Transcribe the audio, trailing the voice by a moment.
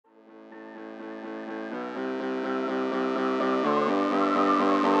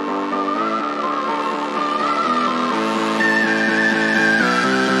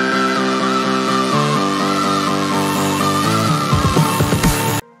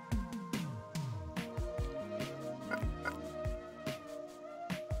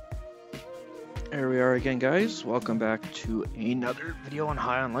Here we are again, guys. Welcome back to another video on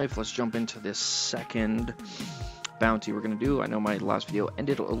High on Life. Let's jump into this second bounty we're going to do. I know my last video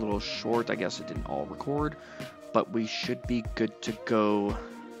ended a little short. I guess it didn't all record, but we should be good to go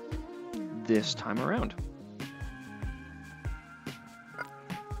this time around.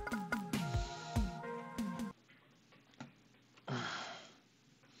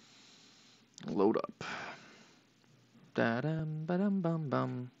 Load up. Da-dum, ba-dum, bum,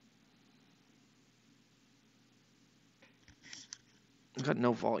 bum. I've got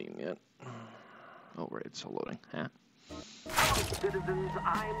no volume yet. Oh, right, it's still loading. Huh? Citizens,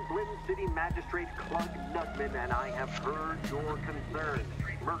 I'm Glen City Magistrate Clark Nutman, and I have heard your concerns.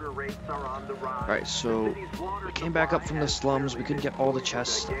 Murder rates are on the rise. Alright, so we came back up from the slums. We couldn't get all the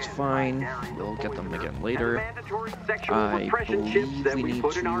chests. That's fine. We'll get them again later. I believe we need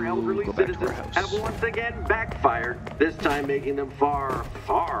to go back to our house. Have once again backfired, this time making them far,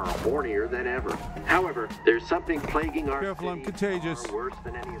 far hornier than ever. However, there's something plaguing our Careful, I'm contagious. Worse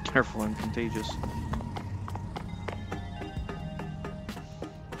than any of Careful, I'm contagious.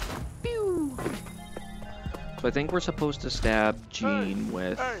 So I think we're supposed to stab Jean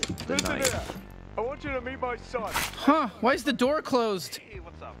with the knife. I want you to meet my son. Huh? Why is the door closed? Hey,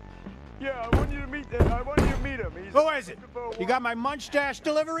 what's up? Yeah, I want you to meet him. Who is it? You got my munch dash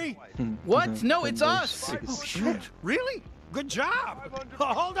delivery? What? No, it's us. Oh, shit. Really? Good job. Oh,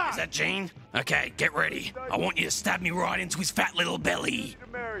 hold on. Is that Gene? Okay, get ready. I want you to stab me right into his fat little belly.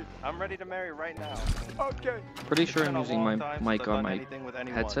 I'm ready to marry right now. Okay. Pretty sure I'm Been a using my long time mic since I've on done my anything with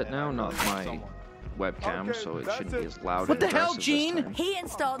anyone, headset and now, I'm not ready for my someone. webcam, Okay, so it that's shouldn't be it. as loud What and the hell, aggressive this Gene? time. He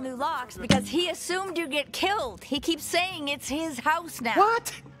installed new locks because he assumed you get killed. He keeps saying it's his house now.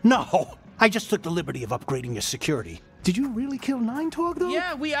 What? No. I just took the liberty of upgrading your security. Did you really kill 9-Torg, though?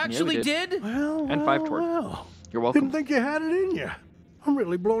 Yeah, we actually did. did. Well, And 5-Torg. well. You're welcome. Didn't think you had it in you. I'm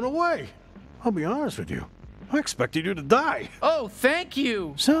really blown away. I'll be honest with you. I expected you to die. Oh, thank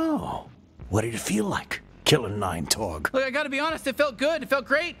you. So, what did it feel like, killing 9-Torg? Look, I gotta be honest, it felt good. It felt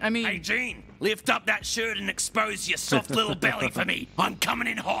great. I mean, Hey, Gene, lift up that shirt and expose your soft little belly for me. I'm coming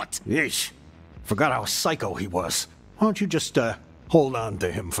in hot. Yeesh. Forgot how psycho he was. Why don't you just, hold on to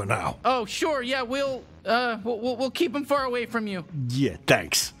him for now? oh, sure, yeah, we'll keep him far away from you. Yeah,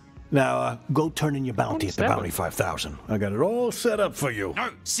 thanks. Now, go turn in your bounty at the stab him. Bounty 5000. I got it all set up for you. No,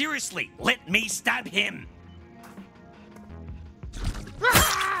 seriously, let me stab him.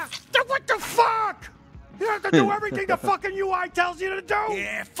 Ah! What the fuck? You have to do everything the fucking UI tells you to do?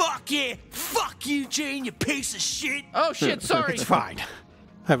 Yeah. Fuck you, Gene, you piece of shit. Oh, shit, sorry. It's fine.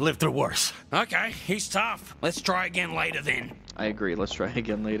 I've lived through worse. Okay, he's tough. Let's try again later then. I agree. Let's try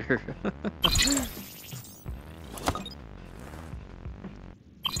again later.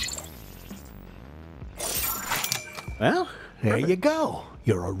 Well, there you go.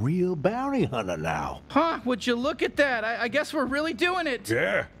 You're a real bounty hunter now. Huh, would you look at that? I guess we're really doing it.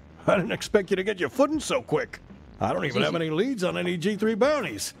 Yeah. I didn't expect you to get your footing so quick. I don't even have any leads on any G3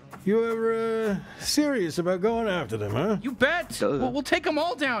 bounties. You ever, serious about going after them, huh? You bet. Duh. We'll take them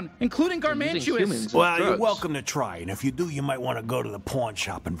all down, including Using Garmantuous. humans as Well, you're drugs. welcome to try, and if you do, you might want to go to the pawn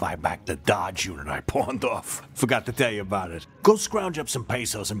shop and buy back the Dodge unit I pawned off. Forgot to tell you about it. Go scrounge up some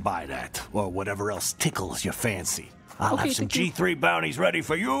pesos and buy that, or whatever else tickles your fancy. I'll Okay, have some thank you. G3 bounties ready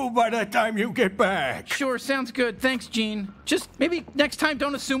for you by the time you get back. Sure, sounds good. Thanks, Gene. Just maybe next time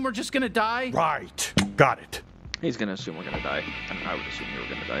don't assume we're just gonna die. Right. Got it. He's gonna assume we're gonna die. I mean, I would assume you were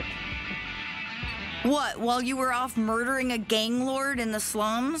gonna die. What, while you were off murdering a gang lord in the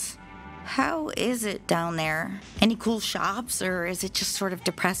slums? How is it down there? Any cool shops, or is it just sort of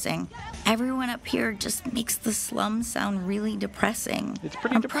depressing? Everyone up here just makes the slums sound really depressing. It's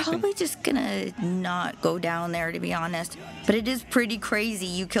pretty I'm depressing. probably just gonna not go down there, to be honest. But it is pretty crazy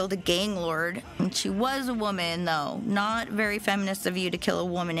you killed a gang lord. And she was a woman, though. Not very feminist of you to kill a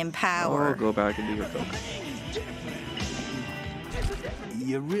woman in power. Oh, go back and do your focus.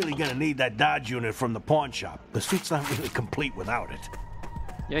 You're really gonna need that Dodge unit from the pawn shop. The suit's not really complete without it.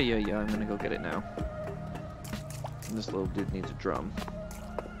 Yeah, I'm gonna go get it now. And this little dude needs a drum.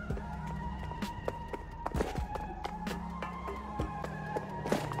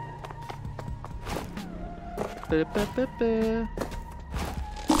 Ba-ba-ba-ba.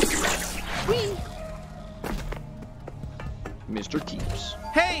 Mr. Keeps.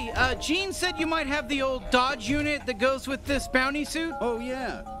 Hey, Gene said you might have the old Dodge unit that goes with this bounty suit. Oh,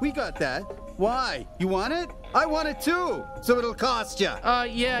 yeah, we got that. Why? You want it? I want it too, so it'll cost you.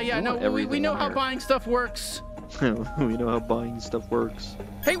 Yeah, no, want we everything know in how here. buying stuff works. We know how buying stuff works.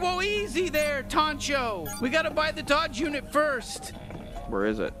 Hey, whoa, easy there, Toncho. We gotta buy the Dodge unit first. Where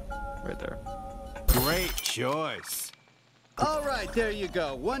is it? Right there. Great choice. All right, there you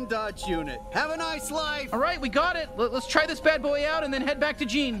go. 1 Dodge unit. Have a nice life. All right, we got it. Let's try this bad boy out and then head back to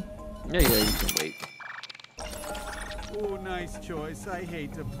Gene. Yeah, you can wait. Oh, nice choice. I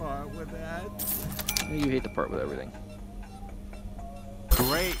hate to part with that. Yeah, you hate to part with everything.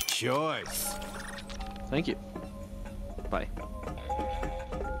 Great choice. Thank you. Bye.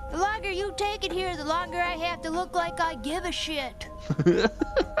 The longer you take it here, the longer I have to look like I give a shit.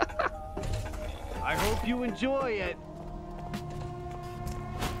 I hope you enjoy it.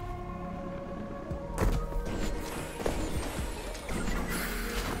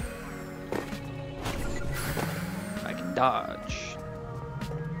 I can dodge.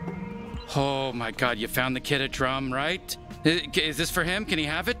 Oh my God, you found the kid a drum, right? Is this for him? Can he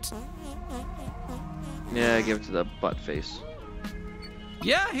have it? Yeah, give it to the butt face.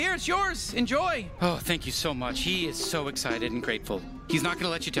 Yeah, here, it's yours. Enjoy. Oh, thank you so much. He is so excited and grateful. He's not going to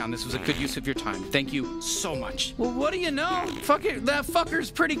let you down. This was a good use of your time. Thank you so much. Well, what do you know? Fuck it, that fucker's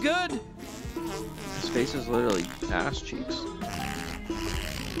pretty good. His face is literally ass cheeks.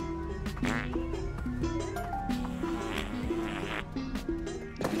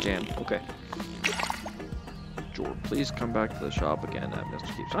 Jam. Okay. George, please come back to the shop again at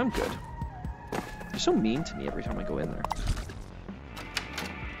Mr. Keeps. I'm good. You're so mean to me every time I go in there.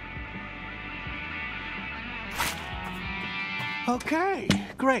 Okay,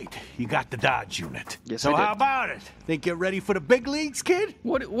 great. You got the Dodge unit. Yes, so I did. how about it? Think you're ready for the big leagues, kid?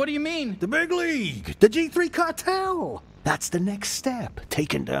 What do you mean? The big league. The G3 cartel. That's the next step.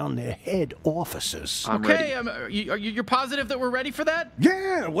 Taking down their head officers. I'm Okay, ready. you're positive that we're ready for that?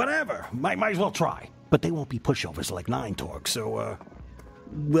 Yeah, whatever. Might as well try. But they won't be pushovers like Nine Torque, so,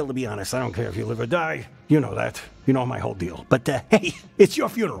 well, to be honest, I don't care if you live or die. You know that. You know my whole deal. But, hey, it's your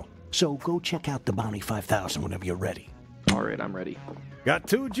funeral. So go check out the Bounty 5000 whenever you're ready. All right, I'm ready. Got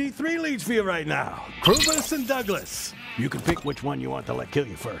 2 G3 leads for you right now. Krubis and Douglas. You can pick which one you want to let kill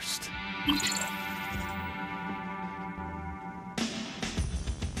you first.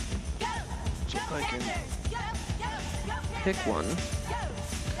 So if I can pick one.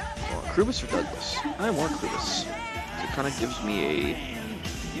 Krubis or Douglas? I want Krubis. It kind of gives me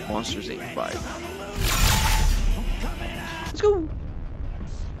a Monsters Inc. vibe. Let's go!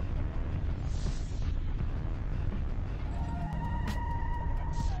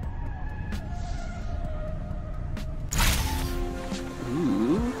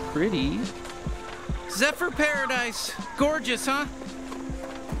 Ooh, pretty. Zephyr Paradise. Gorgeous, huh?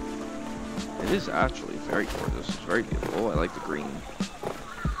 It is actually very gorgeous. It's very beautiful. I like the green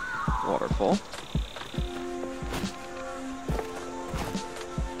waterfall.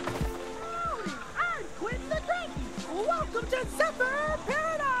 Welcome to Zephyr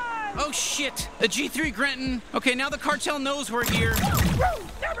Paradise! Oh shit! A G3 Grenton. Okay, now the cartel knows we're here.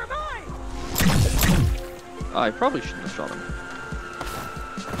 Never mind! I probably shouldn't have shot him.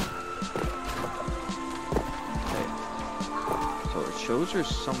 Okay. So it shows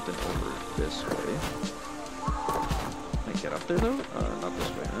there's something over this way. Can I get up there though? Not this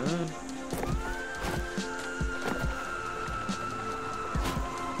way.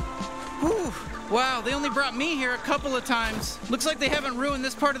 Whew. Wow, they only brought me here a couple of times. Looks like they haven't ruined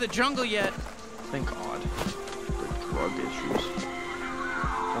this part of the jungle yet. Thank God. The drug issues.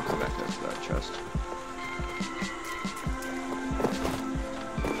 I'll come back after that chest.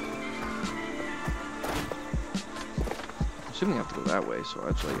 I'm assuming I have to go that way, so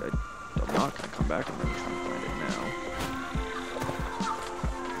actually I'm not going to come back. I'm going to try and find it now.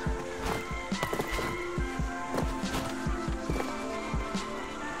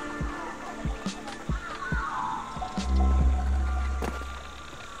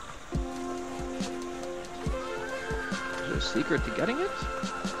 Is there a secret to getting it?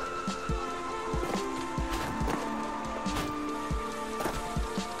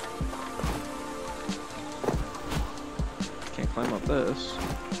 Can't climb up this.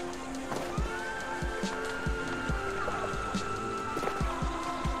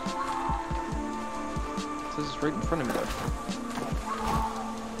 This is right in front of me though.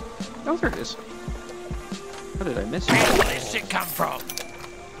 Oh, there it is. How did I miss it? Where did this shit come from?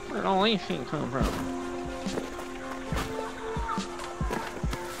 Where did all this shit come from?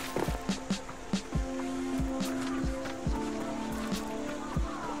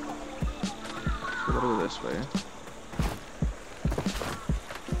 So we'll go this way.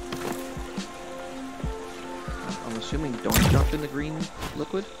 I'm assuming don't jump in the green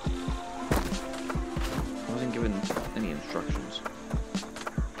liquid. I wasn't given any instructions.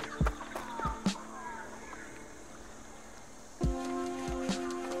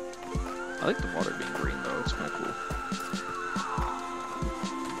 I like the water being green though, it's kind of cool.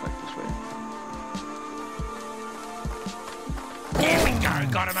 Back this way.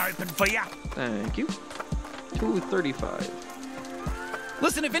 got them open for you. Thank you. 235.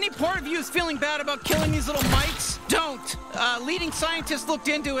 Listen, if any part of you is feeling bad about killing these little mites, don't. Leading scientists looked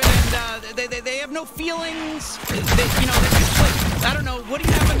into it, and they have no feelings. They're just like, I don't know, what do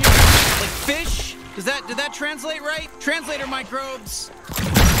you have on your, like, fish? Did that translate right? Translator microbes.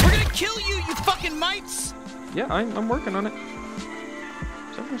 We're gonna kill you, you fucking mites! Yeah, I'm working on it.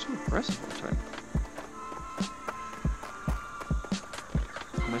 Everyone's so aggressive all the time.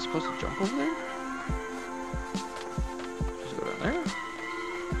 Am I supposed to jump over there? Just go down there? Am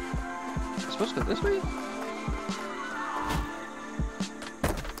I supposed to go this way?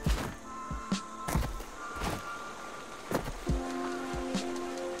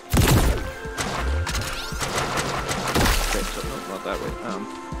 Okay, so no, not that way. I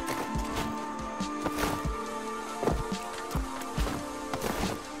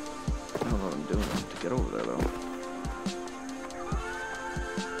don't know what I'm doing to get over there though.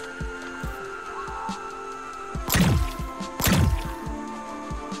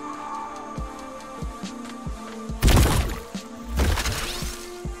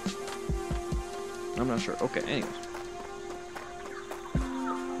 I'm not sure. Okay, anyways.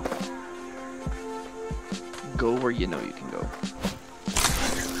 Go where you know you can go.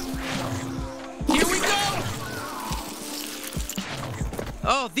 Here we go!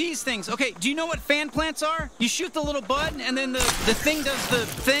 Oh, these things. Okay, do you know what fan plants are? You shoot the little bud, and then the thing does the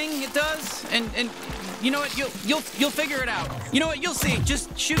thing it does, and you know what? You'll figure it out. You know what? You'll see.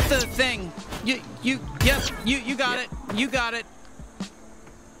 Just shoot the thing. You got it. You got it.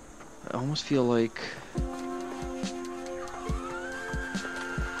 I almost feel like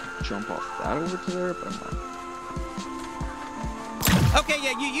jump off that over to there, but I'm not. Okay,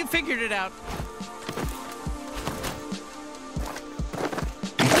 yeah, you figured it out.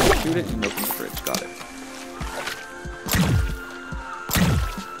 Shoot it and open the fridge. Got it.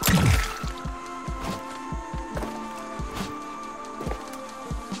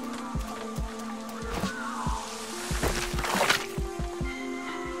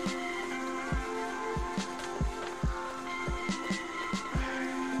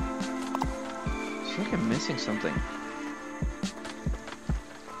 I feel like I'm missing something.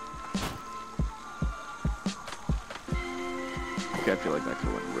 Okay, I feel like that could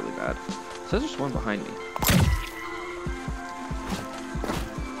have went really bad. So there's just one behind me.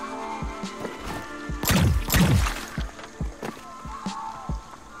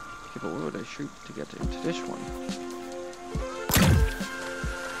 Okay, but what would I shoot to get into this one?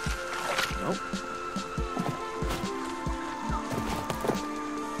 Nope.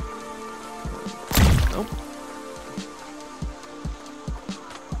 Nope.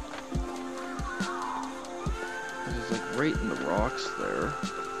 Right in the rocks there.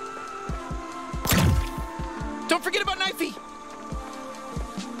 Don't forget about Knifey!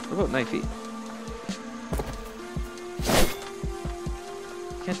 What about Knifey?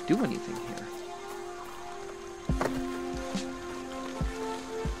 Can't do anything here.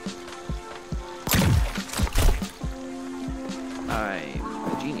 I'm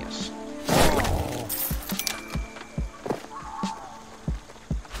a genius.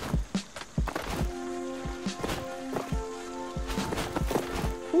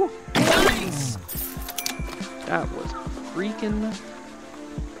 Nice! That was freaking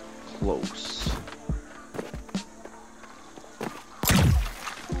close.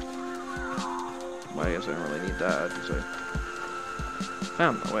 Well, I guess I don't really need that because I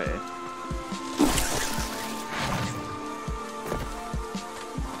found my way.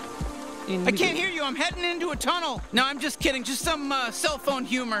 I can't hear you. I'm heading into a tunnel. No, I'm just kidding. Just some cell phone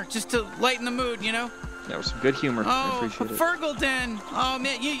humor, just to lighten the mood, you know? That was some good humor. I appreciate it. Fergalden. Oh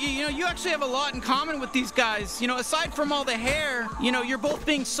man, you know, you actually have a lot in common with these guys. You know, aside from all the hair, you know, you're both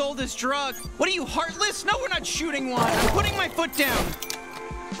being sold as drug. What are you, heartless? No, we're not shooting one. I'm putting my foot down.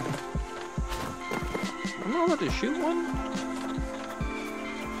 I'm not allowed to shoot one?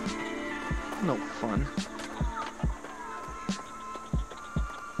 No fun.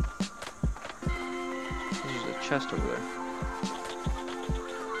 There's a chest over there.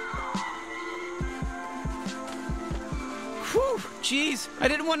 Whew, jeez. I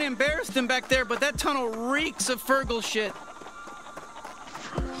didn't want to embarrass them back there, but that tunnel reeks of Fergal shit.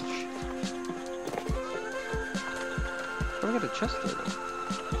 I got a chest there though.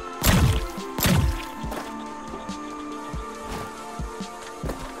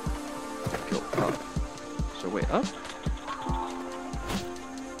 Go up. So wait, up?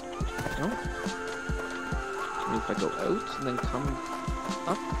 No? Maybe if I go out and then come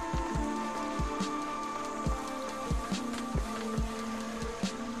up?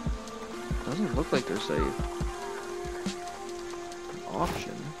 Doesn't look like there's a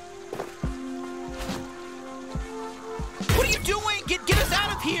option. What are you doing? Get us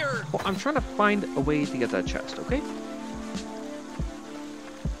out of here! Well, I'm trying to find a way to get that chest, okay?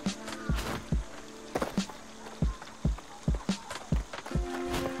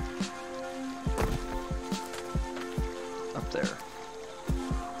 Up there.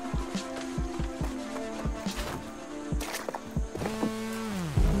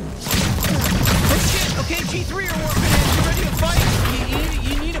 Oh shit! Okay, G3 are warping in. You ready to fight?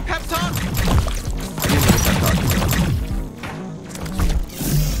 You need a pep talk? I do need a pep talk.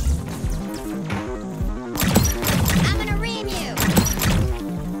 I'm gonna ream you.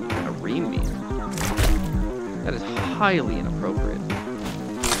 A ream me? That is highly inappropriate.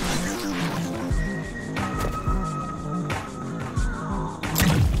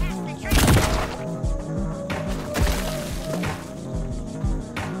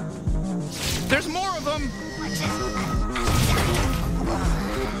 There's more of them! I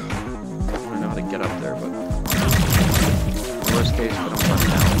don't know how to get up there, but worst case, but I'm running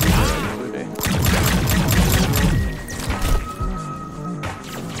down another day.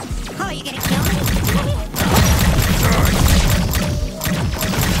 Oh, you gonna kill me?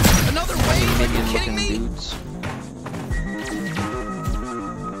 Another wave? Are you kidding me? Dudes.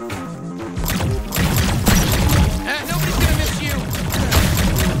 Nobody's gonna miss you!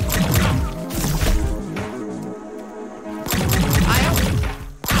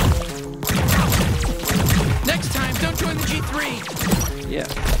 Next time, don't join the G3! Yeah,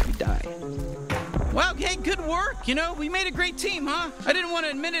 you die. Well, hey, good work. You know, we made a great team, huh? I didn't want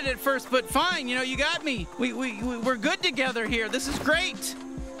to admit it at first, but fine. You know, you got me. We're good together here. This is great.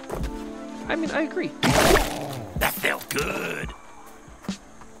 I mean, I agree. That felt good.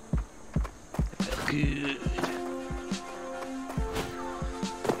 Good.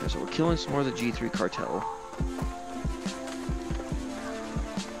 Okay, so we're killing some more of the G3 cartel.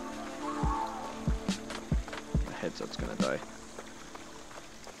 My headset's gonna die.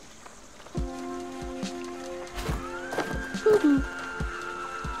 Boo-boo.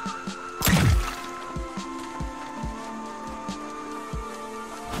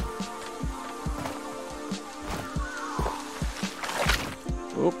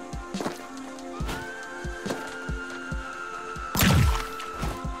 Oop.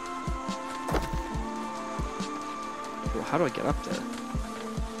 Well, how do I get up there?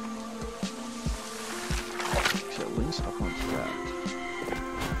 So it links up onto that.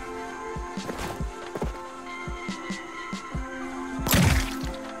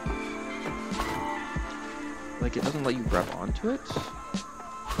 Like, it doesn't let you grab onto it?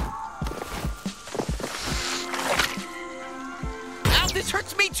 Ow, this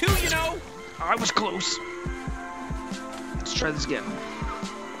hurts me too, you know. I was close. Let's try this again.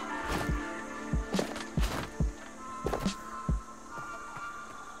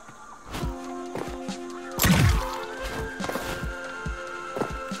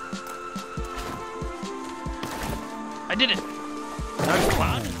 I did it. No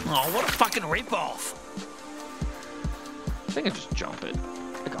fun. Oh, what a fucking ripoff. I think I just jump it.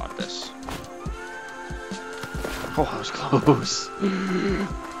 I got this. Oh, that was close.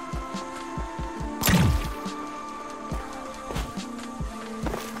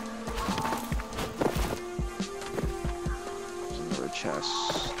 There's another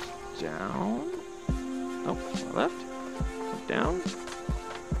chest. Down. Oh, to my left. Down.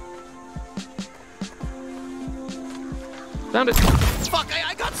 Found it. Fuck,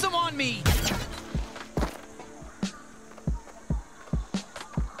 I got some on me.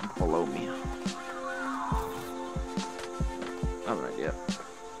 Below me. I have an idea.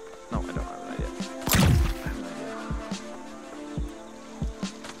 No, I don't have an idea. I have an idea.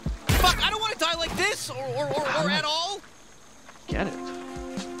 Fuck, I don't want to die like this or at all. Get it.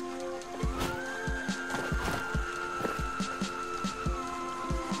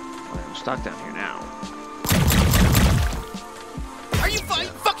 Alright, I'm stuck down here now. Are you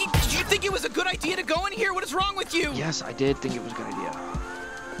fucking? Did you think it was a good idea to go in here? What is wrong with you? Yes, I did think it was a good idea.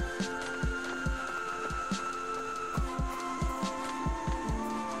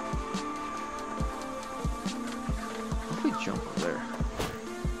 What if we jump over there?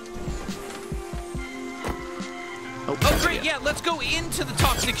 Oh, great, yeah, let's go into the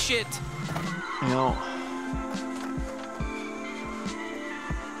toxic shit. You know,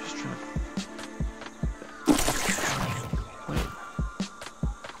 just trying to... Wait.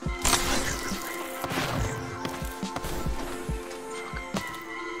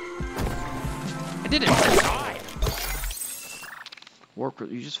 I did it!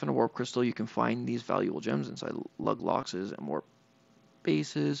 You just found a warp crystal. You can find these valuable gems inside lug boxes and warp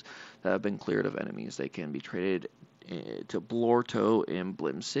bases that have been cleared of enemies. They can be traded to Blorto in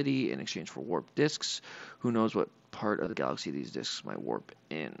Blim City in exchange for warp discs. Who knows what part of the galaxy these discs might warp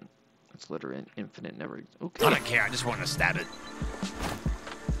in? It's literally infinite, never. Okay. I don't care. I just want to stab it.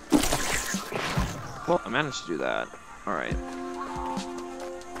 Well, I managed to do that. All right.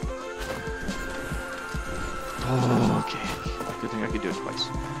 Oh, okay. Good thing I could do it twice.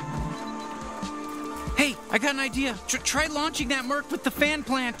 Hey, I got an idea. Try launching that Merc with the fan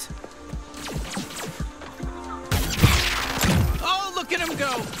plant. Oh, look at him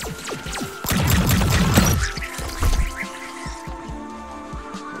go.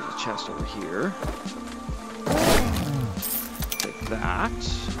 There's a chest over here. Take that.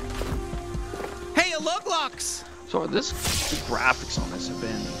 Hey, a Luglox! So the graphics on this have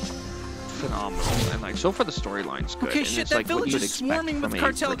been phenomenal, and like so far the storyline's good. Okay, and shit, it's that like village what is swarming with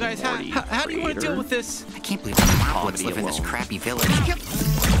cartel guys. How do you want to deal with this? I can't believe the Moblets live in this crappy village.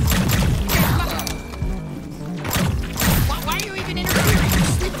 Why are you even interfering?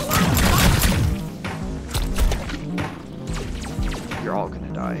 Just leave it alone. You're all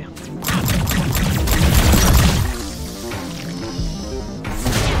gonna die.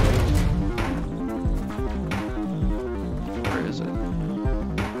 Where is it?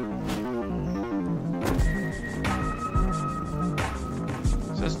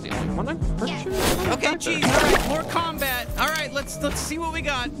 Is this the only one I'm pretty sure? Okay, geez, all right, more combat. All right, let's see what we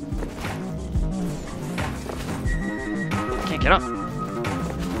got. Can't get up.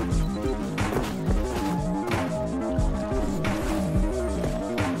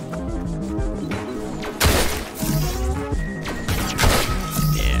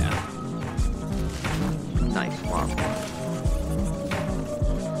 Yeah. Knife lock.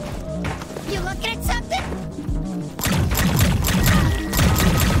 You looking at something?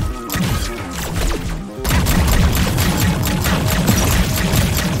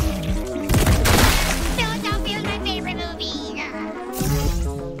 Philadelphia is my favorite movie.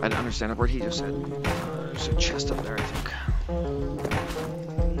 I didn't understand a word he just said. There's a chest up there, I think.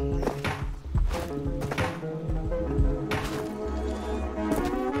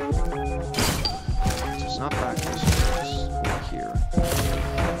 So it's not back this way, it's over here.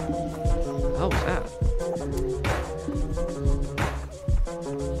 What the hell was that?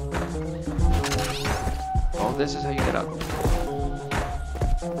 Oh, this is how you get up.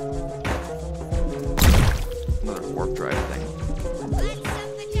 Another warp drive thing.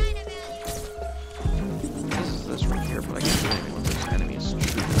 This is this right here, but I can't do anything with this enemies.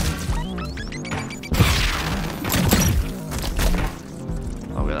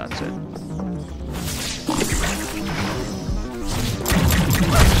 Oh, yeah, that's it.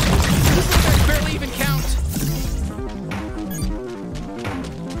 I barely even count.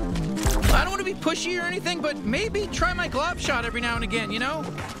 I don't want to be pushy or anything, but maybe try my glob shot every now and again, you know?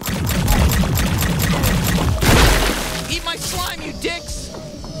 Eat my slime, you dicks!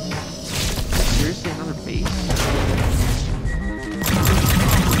 Seriously, another base?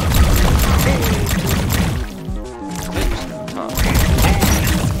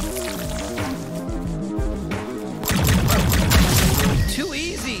 Too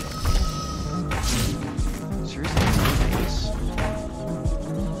easy. Seriously, another base?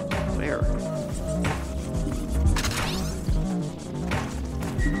 Where?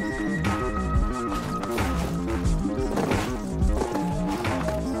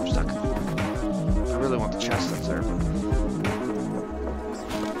 I'm stuck. I really want the chest that's there, but...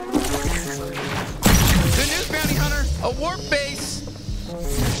 Good news, Bounty Hunter. A warp base.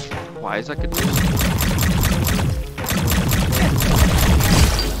 Why is that good news?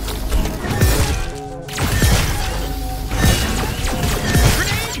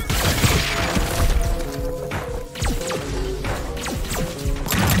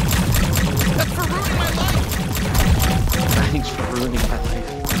 That's for ruining my life. Thanks for ruining my life.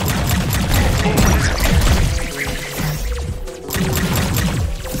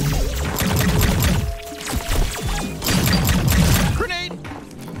 Grenade.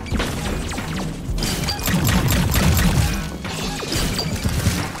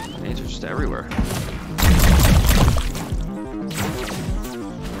 Grenades are just everywhere. Boom.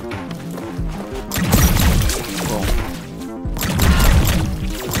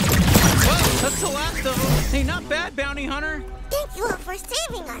 Well, that's the last of them. Hey, not bad, Bounty Hunter. Thank you all for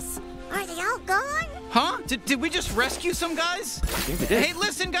saving us. Are they all gone? Huh? Did we just rescue some guys? I think we did. Hey,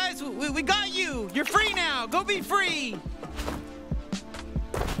 listen, guys, we got you. You're free now. Go be free.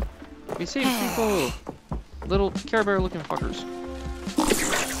 We saved people. Little Care Bear looking fuckers.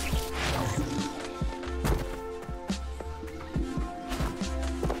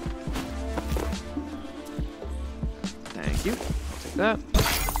 Thank you. I'll take that.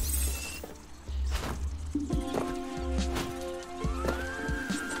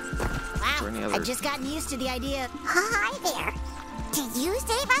 any other... I've just gotten used to the idea. Hi there. Did you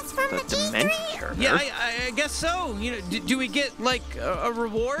save us from the G3? Yeah, I guess so. You know, do we get like a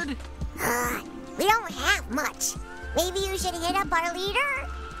reward? We don't have much. Maybe you should hit up our leader?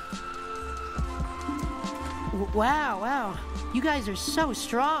 Wow. You guys are so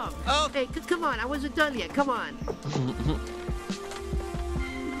strong. Oh. Hey, come on. I wasn't done yet. Come on.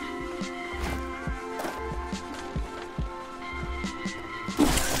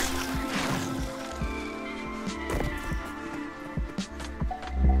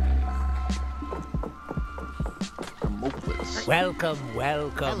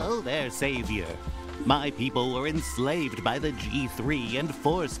 Welcome. Hello there, Savior. My people were enslaved by the G3 and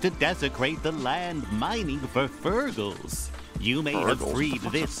forced to desecrate the land mining for Fergles. You may have freed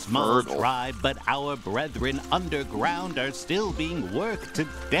this small tribe, but our brethren underground are still being worked to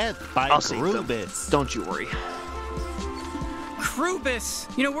death by Krubis. Don't you worry. Krubis!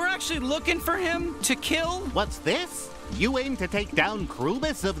 You know, we're actually looking for him to kill. What's this? You aim to take down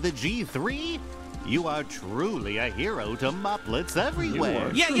Krubis of the G3? You are truly a hero to moplets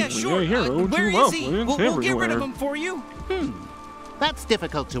everywhere. Yeah, sure. Where is he? We'll get rid of him for you. That's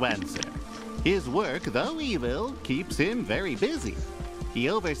difficult to answer. His work, though evil, keeps him very busy. He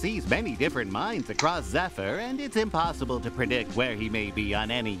oversees many different mines across Zephyr, and it's impossible to predict where he may be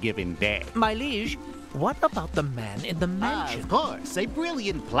on any given day. My liege, what about the man in the mansion? Of course, a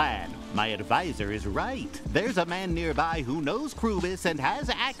brilliant plan. My advisor is right. There's a man nearby who knows Krubis and has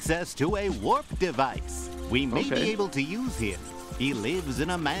access to a warp device. We may be able to use him. He lives in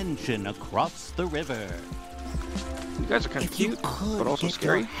a mansion across the river. You guys are kind of cute, but also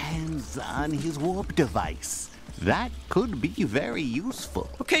scary. Your hands on his warp device. That could be very useful.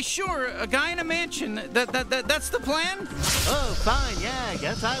 Okay, sure. A guy in a mansion. That's the plan? Oh, fine. Yeah,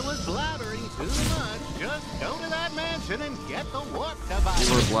 guess I was blabbering too much. Just go to that mansion and get the warp device.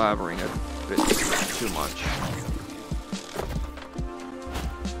 You were blabbering a bit too much.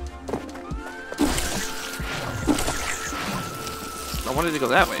 I wanted to go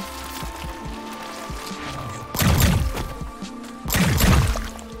that way.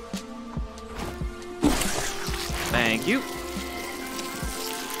 Thank you.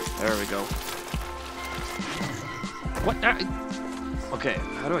 There we go. What? Okay,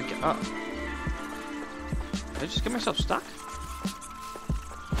 how do I get up? Did I just get myself stuck?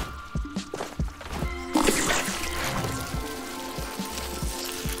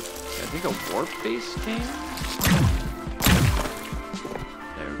 I think a warp base came?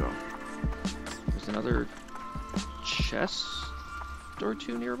 There we go. There's another chest or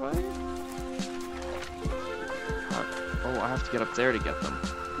two nearby? Oh, I have to get up there to get them.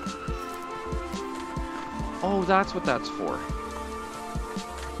 Oh, that's what that's for.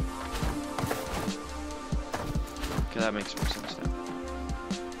 Okay, that makes more sense now.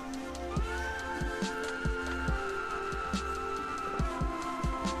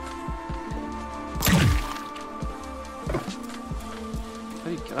 How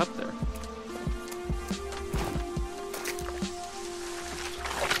do you get up there?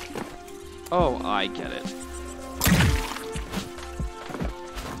 Oh, I get it.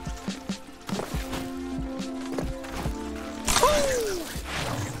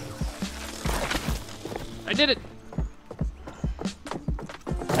 I did it!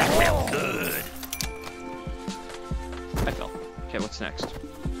 That felt good. I fell. Okay, what's next?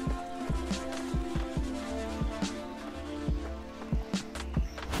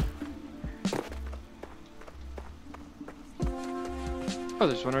 Oh,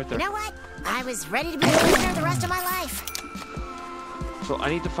 there's one right there. You know what? I was ready to be a prisoner the rest of my life. So I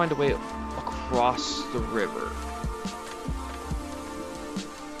need to find a way across the river.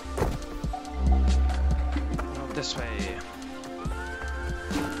 This way.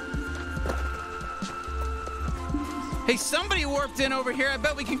 Hey, somebody warped in over here. I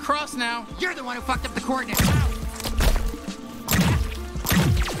bet we can cross now. You're the one who fucked up the coordinates.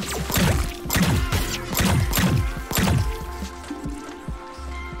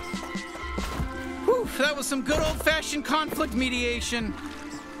 Whew, that was some good old-fashioned conflict mediation.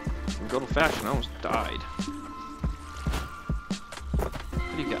 Some good old-fashioned. I almost died.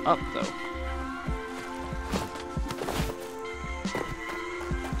 How do you get up, though?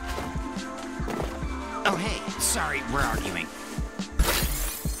 Oh, hey, sorry, we're arguing.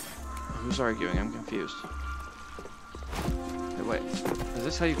 Who's arguing? I'm confused. Hey, wait. Is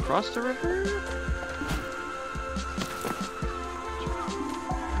this how you cross the river?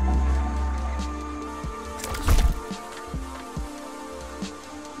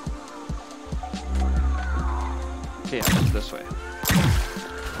 Okay, yeah, it's this way.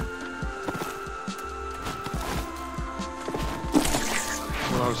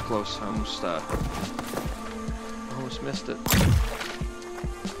 was close. I almost missed it.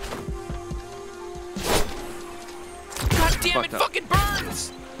 God damn it, fucking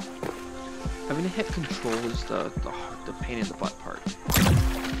burns! Having to hit control is the pain in the butt part.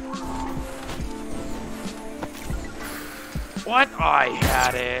 What? I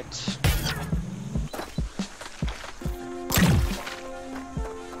had it.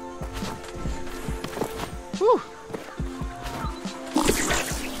 Whew.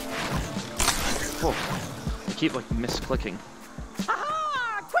 Oh, I keep like misclicking.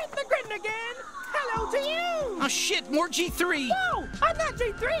 Aha! Quit the grin again! Hello to you! Oh shit, more G3! No! I'm not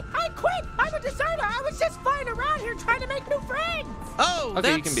G3! I quit! I'm a deserter! I was just flying around here trying to make new friends! Oh, okay,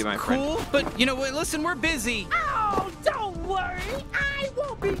 that's you can be my cool, friend. But you know what, listen, we're busy. Oh, don't worry! I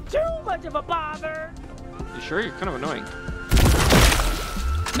won't be too much of a bother! You sure? You're kind of annoying.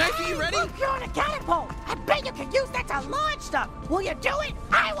 Knife, are you ready? Look, you're on a catapult! I bet you can use that to launch stuff! Will you do it?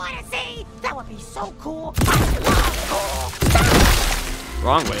 I want to see! That would be so cool! I love cool!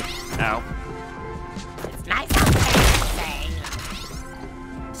 Wrong way. Ow. It's nice out there,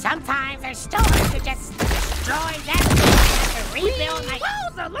 say. Sometimes there's stores that just destroy everything to rebuild my...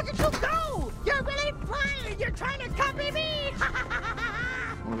 Wowza, look at you go! You're really flying! You're trying to copy me!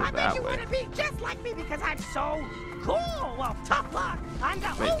 I bet you want to be just like me because I'm so cool! Well, tough luck! I'm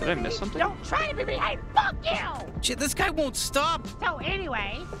the Wait, did I only miss me. something? Don't try to be me! Hey, fuck you! Shit, this guy won't stop. So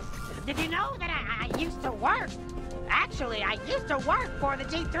anyway, did you know that I used to work? Actually, I used to work for the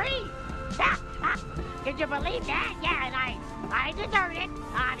G3. Could you believe that? Yeah, and I deserved it,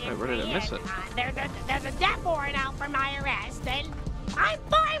 obviously. Wait, where did I miss it? There's a death warrant out for my arrest, and I'm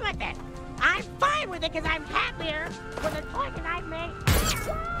fine with it. I'm fine with it because I'm happier with the choices I've made.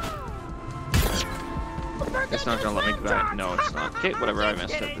 It's not gonna let me go back. No, it's not. Okay, whatever, I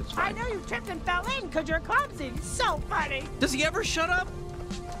missed it. It's I fine. know you tripped and fell in because you're clumsy. It's so funny. Does he ever shut up?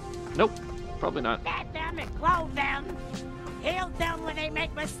 Nope, probably not. Fed them and clothe them. Heal them when they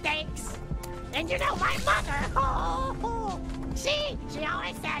make mistakes. And you know, my mother, she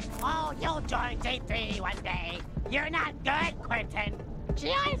always said, oh, you'll join J3 one day. You're not good, Quentin. She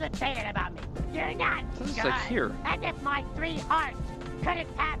always would say that about me. You're not It's good. like here. As if my 3 hearts couldn't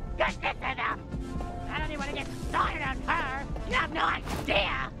have goodness in them. I don't even want to get started on her. You have no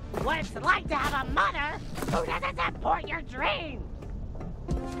idea what it's like to have a mother who doesn't support your dreams.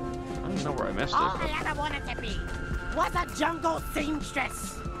 I don't even know where I missed All it. I ever wanted to be was a jungle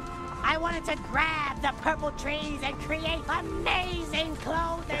seamstress. I wanted to grab the purple trees and create amazing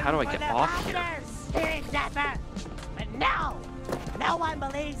clothing How do I for get the off here? founders here in Denver. But no one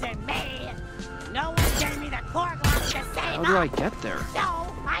believes in me. No one gave me the core gloves to save How do I get there? So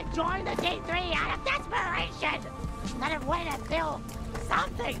I joined the D3 out of desperation. Out of way to build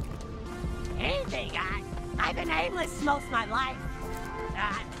something. Anything. I've been aimless most of my life.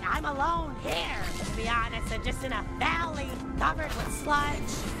 I'm alone here, to be honest, and just in a valley covered with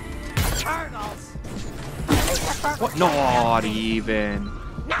sludge. Turtles. What? Not even.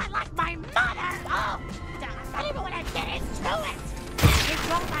 Not like my mother! Oh! Not even when I get into it! He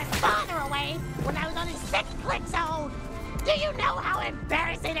drove my father away when I was only 6 clicks old! Do you know how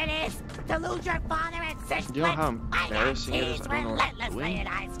embarrassing it is to lose your father at 6 Do you know clicks? how embarrassing it is? I I don't know what I'm relentlessly doing. in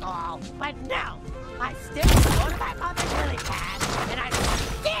high school. But no! I still go to my mother's lily pad, and I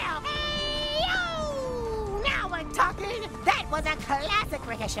still... Hey, yo! Now we're talking! That was a classic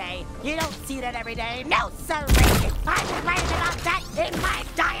Ricochet. You don't see that every day. No, sir. I'm writing about that in my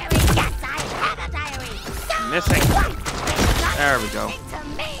diary. Yes, I have a diary. So Missing. what? There we go. To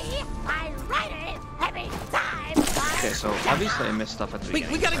me, I write it every time. Okay, so obviously I missed stuff at the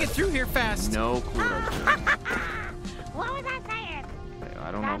beginning. We gotta get through here fast. No clue what I was doing. What was I saying? Okay,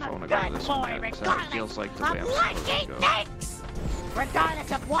 I don't know if I want to go to this one yet, 'cause that feels like the way I'm supposed to go. Thanks.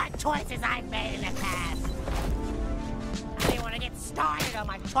 Regardless of what choices I've made in the past. I didn't want to get started on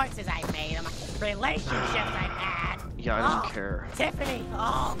my choices I've made, on my relationships I've had. Yeah, I don't care. Tiffany,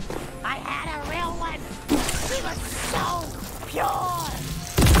 I had a real one. She was so pure.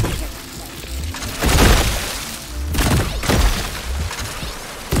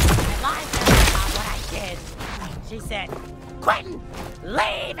 I lied to her about what I did. She said, Quentin,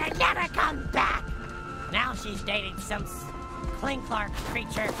 leave and never come back. Now she's dating some Clark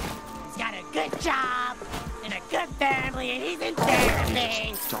creature. He's got a good job and a good family, and he's in therapy.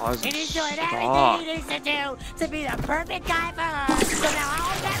 And he's doing everything he needs to do to be the perfect guy for her. So now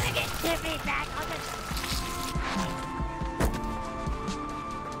I'll never get Tiffany back.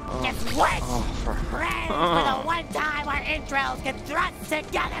 Just wait! Pray for the one time our intros can thrust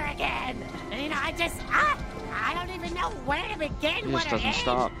together again! And you know, I don't even know where to begin, It where just to doesn't end.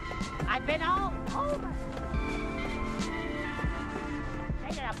 stop. I've been all over.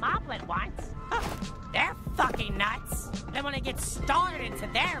 dated a moblet once. They're fucking nuts. Then when it gets started into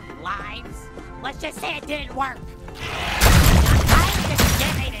their lives, let's just say it didn't work. I'm tired of just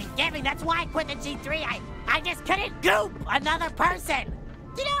giving and giving. That's why I quit the G3. I just couldn't goop another person.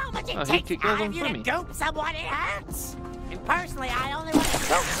 You know how much it takes out of you to goop someone? It hurts. And personally, I only want to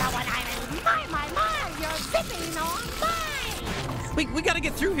goop someone. My, you're sipping on mine. We gotta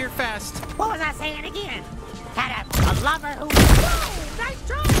get through here fast. What was I saying again? Had a lover who... Whoa, nice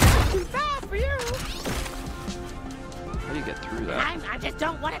try. That's too fast for you. How do you get through that? I just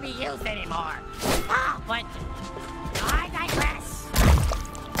don't want to be used anymore. Oh, but I digress.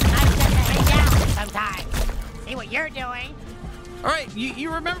 Nice just to hang out sometimes. See what you're doing. All right,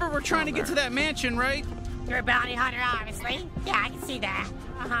 you remember we're trying to get to that mansion, right? You're a bounty hunter, obviously. Yeah, I can see that.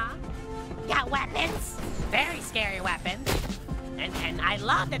 Uh-huh. Got weapons. Very scary weapons. And I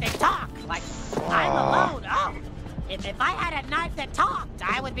love that they talk. Like, I'm alone. Oh, if I had a knife that talked,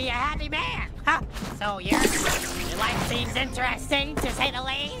 I would be a happy man. Huh. So your life seems interesting, to say the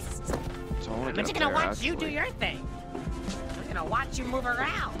least. I'm just gonna watch you do your thing. I'm gonna watch you move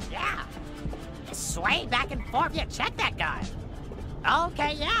around. Yeah. Just sway back and forth. Yeah, check that guy.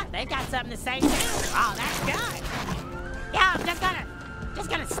 Okay, yeah, they got something to say too. Oh, that's good. Yeah, I'm just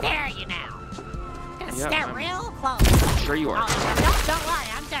gonna stare at you now. Gonna stare real close. Sure you are. Oh, don't worry,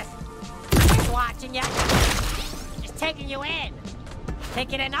 I'm just watching you. Just taking you in.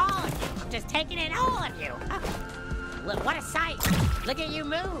 Taking in all of you. I'm just taking in all of you. Look, what a sight. Look at you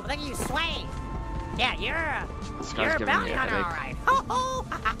move. Look at you sway. Yeah, you're a bounty hunter, all right. Oh,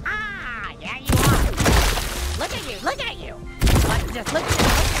 ha, ha, ha. Yeah, you are. Look at you. Look at you. But just look at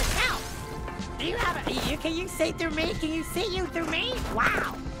yourself. Do you have a... Can you see through me? Can you see you through me?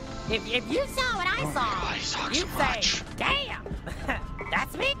 Wow. If you saw what I saw, you'd say, damn,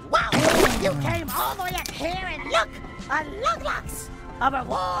 that's me? Wow, you came all the way up here and look, a lug-lux, a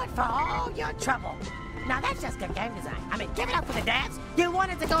reward for all your trouble. Now that's just good game design. I mean, give it up for the devs. You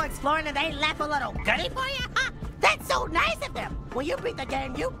wanted to go exploring and they left a little goodie for you? Huh? That's so nice of them. When you beat the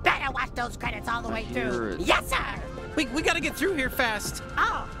game, you better watch those credits all the way through. Yes, sir. We gotta get through here fast.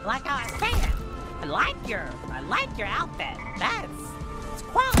 Oh, like I was saying, I like your outfit. It's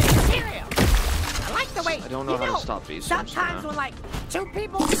quality material. I like the way... I don't know how to stop these. Sometimes when like two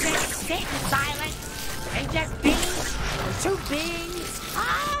people just sit in silence and just be two beings,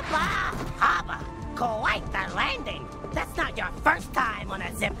 haba, quite the landing. That's not your first time on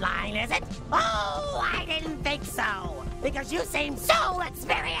a zip line, is it? Oh, I didn't think so. Because you seem so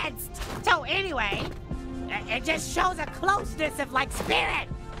experienced. So anyway, it just shows a closeness of like spirit.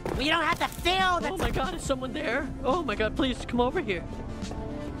 You don't have to feel that... Oh my god, is someone there? Oh my god, please come over here.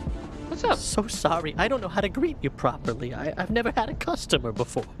 What's up? So sorry, I don't know how to greet you properly. I've never had a customer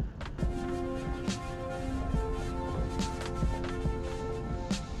before.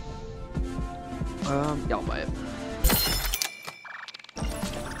 Yeah, I'll buy it.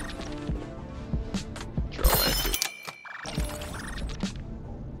 Sure, I'll buy it too.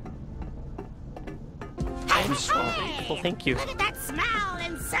 I'm so grateful, thank you. Look at that smile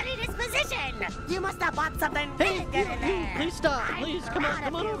and sunny disposition. You must have bought something big in there. Please stop. Please, come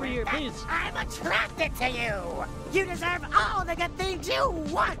on over here, please. I'm attracted to you. You deserve all the good things you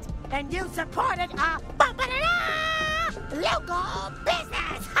want. And you supported a local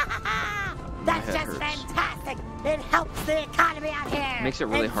business. That's just fantastic. It helps the economy out here. Makes it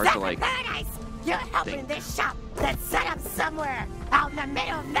really hard to like... Paradise. You're helping this shop that's set up somewhere out in the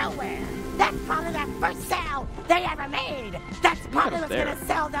middle of nowhere. That's probably the first sale they ever made. That's probably what's going to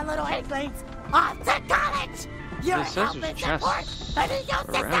sell their little inklings off to college. You're helping support an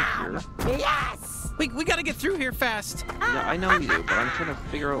ecosystem. Yes. We gotta get through here fast. Yeah, I know you do, but I'm trying to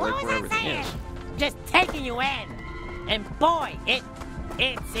figure out like where everything is. Just taking you in, and boy, it's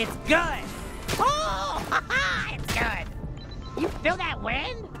good. Oh, it's good. You feel that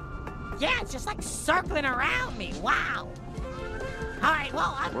wind? Yeah, it's just like circling around me. Wow. All right,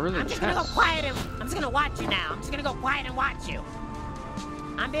 well, I'm just gonna go quiet and I'm just gonna watch you now. I'm just gonna go quiet and watch you.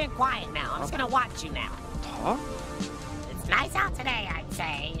 I'm being quiet now. I'm just gonna watch you now. Talk? It's nice out today, I'd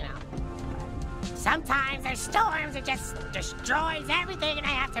say. You know. Sometimes there's storms that just destroys everything, and I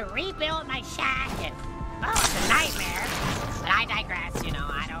have to rebuild my shack. And it's a nightmare. But I digress. You know,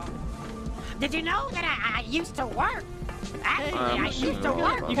 I don't. Did you know that I used to work? Actually, I used to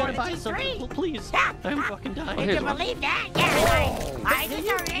work You gotta for buy the something. G3. Well, please. Yeah. I'm fucking dying. Did you believe that? Yeah, I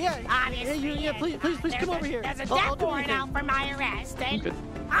deserve it. Obviously. Yeah, please come over here. There's a death warrant out for my arrest, and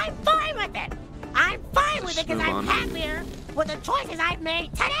I'm fine with it. I'm fine with it because I'm happier with the choices I've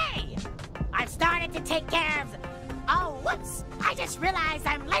made today. I've started to take care of... Oh, whoops. I just realized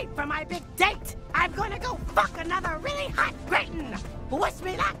I'm late for my big date. I'm gonna go fuck another really hot Briton. Wish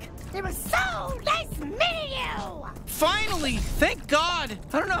me luck. It was so nice meeting you. Finally! Thank God!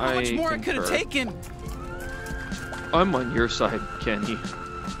 I don't know how much more I could have taken. I'm on your side, Kenny.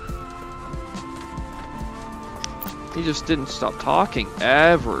 He just didn't stop talking,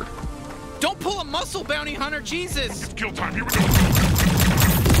 ever. Don't pull a muscle, bounty hunter, Jesus! It's kill time, here we go!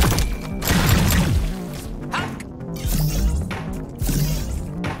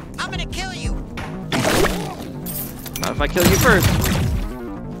 I'm gonna kill you! Not if I kill you first.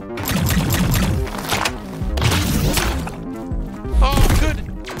 Oh, good!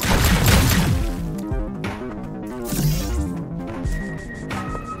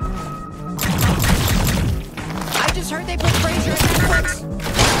 I just heard they put Fraser in Netflix.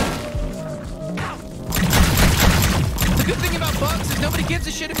 The good thing about bugs is nobody gives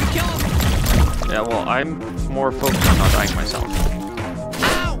a shit if you kill them. Yeah, well, I'm more focused on not dying myself.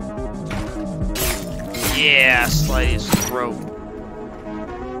 Ow! Yeah, slide his throat.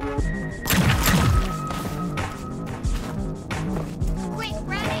 Quit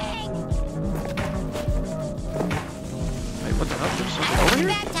running! Wait, what the hell? There's something over here?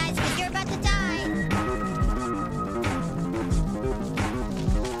 Baptized because you're about to die.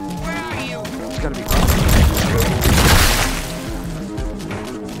 Where are you? It's gotta be gone.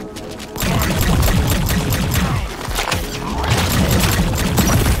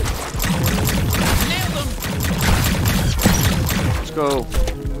 Let's go.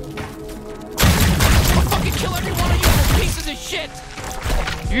 I'll fucking kill every one of you little pieces of shit!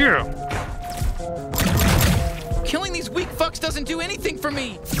 Yeah. Killing these weak fucks doesn't do anything for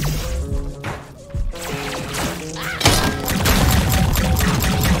me.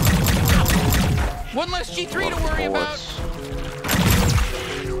 One less G3 to worry about.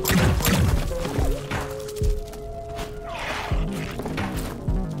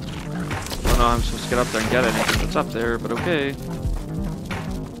 I don't know how I'm supposed to get up there and get anything that's up there, but okay.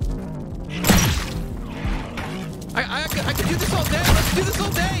 I could do this all day. Let's do this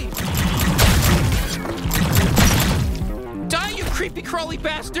all day. Die, you creepy crawly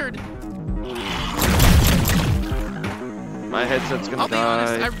bastard. My headset's gonna I'll be die.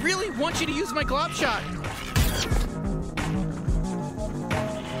 honest, I really want you to use my glob shot.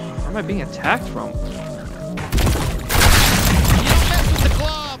 Where am I being attacked from? You don't mess with the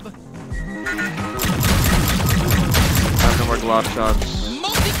glob. I have no more glob shots.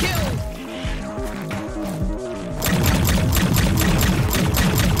 Multi-kill.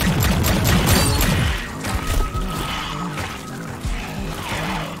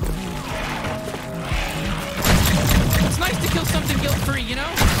 It's nice to kill something guilt-free, you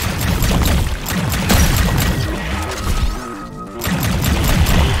know?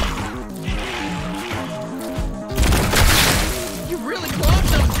 You really clogged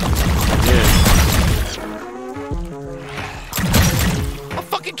them. I'll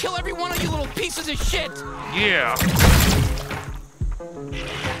fucking kill every one of you little pieces of shit. Yeah.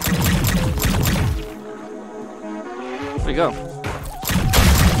 There we go.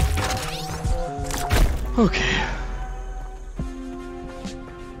 Okay.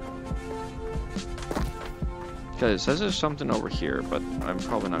 Okay, it says there's something over here, but I'm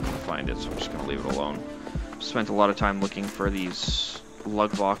probably not going to find it, so I'm just going to leave it alone. Spent a lot of time looking for these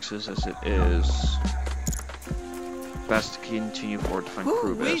lug boxes, as it is best to continue forward to find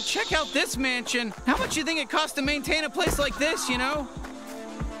Krubis. Wait, check out this mansion. How much you think it costs to maintain a place like this, you know?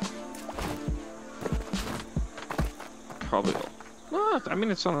 Probably. Well, I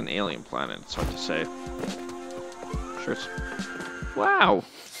mean, it's on an alien planet. It's hard to say. Sure, it's. Wow,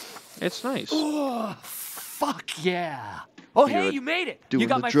 it's nice. Oh, fuck yeah! Oh, hey, you made it. You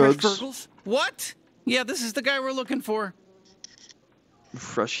got my drugs. fresh Fergles? What? Yeah, this is the guy we're looking for.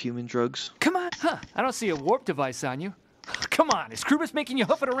 Fresh human drugs. Come on. Huh, I don't see a warp device on you. Come on, is Krubis making you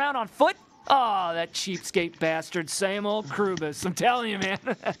hoof it around on foot? Oh, that cheapskate bastard. Same old Krubis. I'm telling you, man.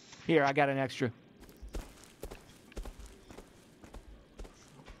 Here, I got an extra.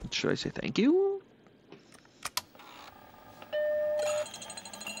 Should I say thank you?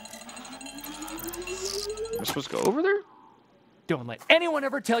 Am I supposed to go over there? Don't let anyone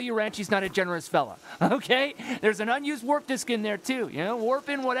ever tell you Ranchi's not a generous fella, okay? There's an unused warp disk in there, too. You know, warp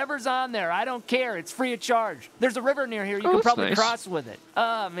in whatever's on there. I don't care. It's free of charge. There's a river near here. You can probably cross with it.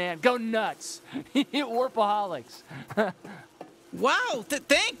 Oh, man, go nuts. Warpaholics. Wow,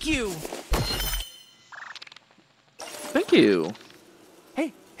 thank you. Thank you.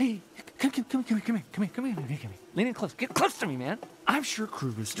 Hey, come here. Lean in close. Get close to me, man. I'm sure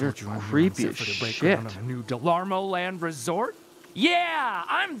Krubis told you I'm creepy as for the shit. breakdown of a new Delarmo Land resort. Yeah,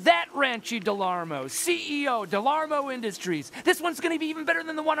 I'm that Ranchy Delarmo, CEO, Delarmo Industries. This one's gonna be even better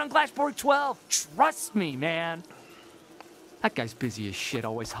than the one on Glashborg 12. Trust me, man. That guy's busy as shit,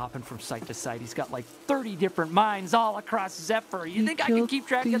 always hopping from site to site. He's got like 30 different mines all across Zephyr. You think I can keep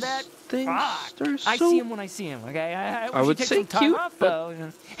track of that? Fuck. I see him when I see him, okay? I would take say some time cute, off, but...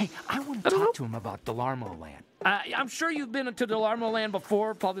 though. Hey, I want to talk to him about Delarmo Land. I'm sure you've been to Delarmo Land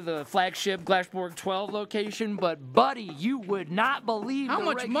before, probably the flagship Glashborg 12 location, but buddy, you would not believe how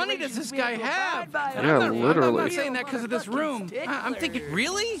much money does this guy have? Yeah, literally. I'm not saying that because of this room. I'm thinking,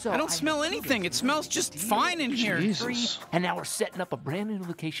 really? I don't smell anything. It smells just fine in here. Jesus. And now we're setting up a brand new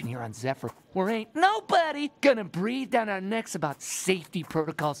location here on Zephyr where ain't nobody gonna breathe down our necks about safety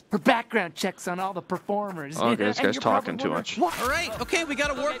protocols or background checks on all the performers. Oh, okay, this guy's talking too much. All right, okay, we got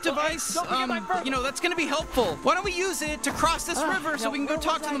a warp device. You know, that's gonna be helpful. Why don't we use it to cross this river so we can go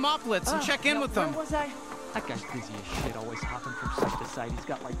talk to the Moplets and check in with them? Where was I? That guy's busy as shit, always hopping from site to site. He's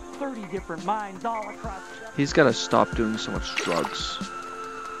got like 30 different mines all across. He's got to stop doing so much drugs.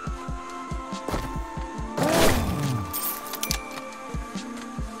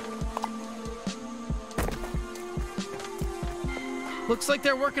 Looks like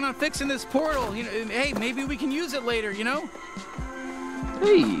they're working on fixing this portal. You know, hey, maybe we can use it later, you know?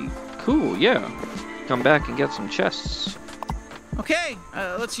 Hey, cool, yeah. Come back and get some chests. Okay,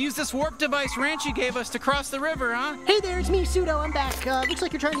 let's use this warp device Ranchy gave us to cross the river, huh? Hey there, it's me, Pseudo. I'm back. Looks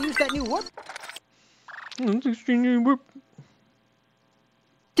like you're trying to use that new warp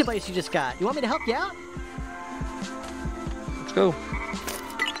device you just got. You want me to help you out? Let's go.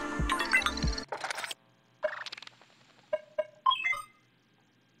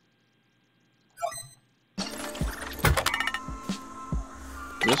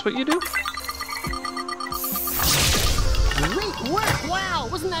 Is this what you do? Great work! Wow,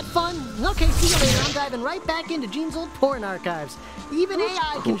 wasn't that fun? Okay, see you later. I'm diving right back into Gene's old porn archives. Even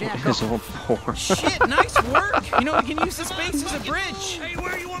AI can jack His off. old porn. Shit, nice work! You know, we can use this space as a bridge. Hey,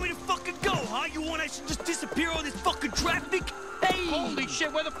 where do you want me to fucking go, huh? You want us to just disappear all this fucking traffic? Hey! Holy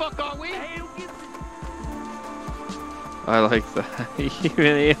shit, where the fuck are we? I like that. Even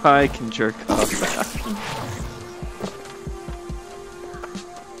AI can jerk off.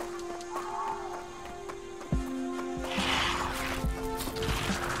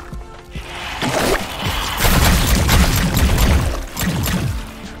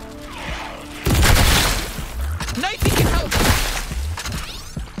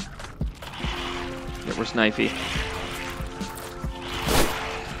 Where's Knifey?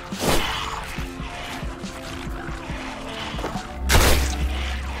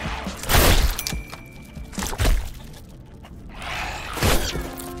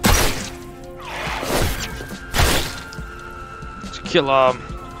 Let's kill him.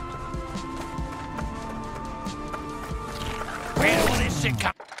 Where will this shit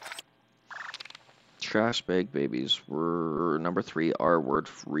come? Trash bag babies were number 3 R word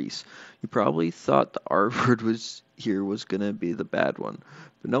Reese. You probably thought the R word was gonna be the bad one,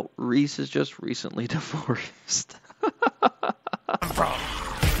 but no, Reese is just recently divorced.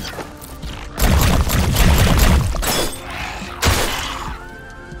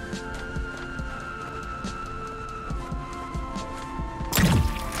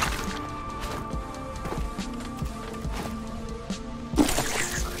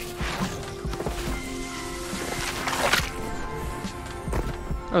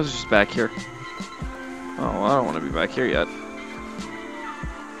 I was just back here. Oh, I don't want to be back here yet.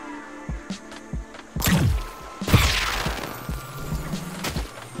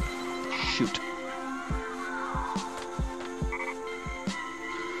 Shoot.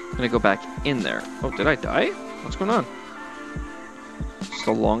 I'm gonna go back in there. Oh, did I die? What's going on? It's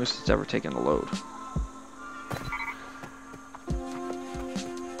the longest it's ever taken to load.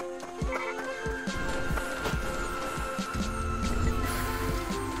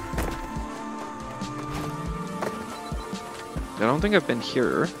 I don't think I've been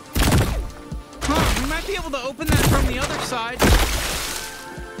here. Huh, we might be able to open that from the other side.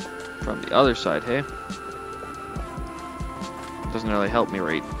 From the other side, hey? Doesn't really help me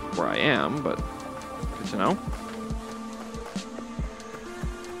right where I am, but good to know.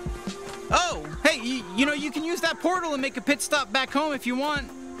 Oh, hey, you know, you can use that portal and make a pit stop back home if you want.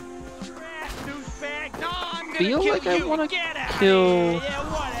 I feel like I want to kill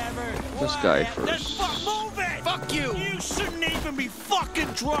this guy first. Fuck you! You shouldn't even be fucking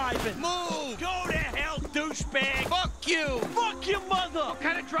driving! Move! Go to hell, douchebag! Fuck you! Fuck your mother! What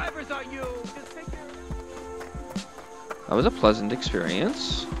kind of drivers are you? That was a pleasant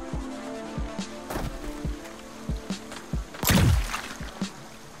experience.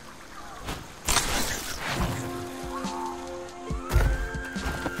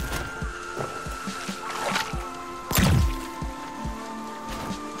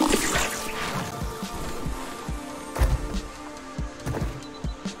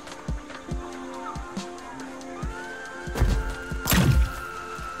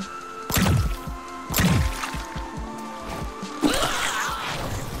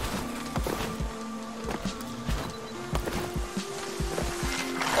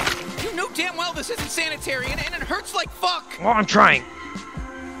 isn't sanitary, and it hurts like fuck. Well, I'm trying.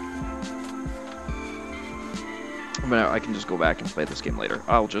 I can just go back and play this game later.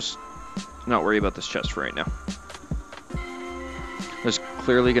 I'll just not worry about this chest for right now. There's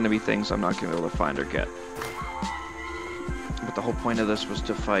clearly going to be things I'm not going to be able to find or get. But the whole point of this was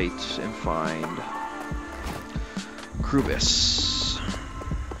to fight and find Krubis.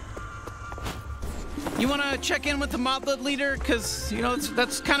 You want to check in with the moblet leader? Because, you know,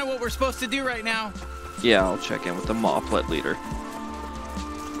 that's kind of what we're supposed to do right now. Yeah, I'll check in with the moblet leader.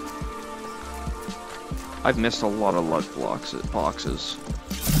 I've missed a lot of lug boxes.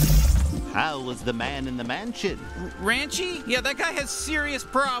 How was the man in the mansion? Ranchy? Yeah, that guy has serious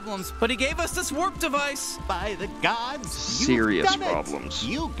problems, but he gave us this warp device. By the gods, serious problems.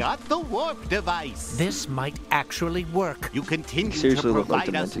 You got the warp device. This might actually work. You continue Seriously, to look like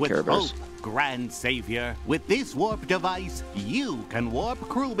provide us demented with Care hope, Bears. Grand Savior. With this warp device, you can warp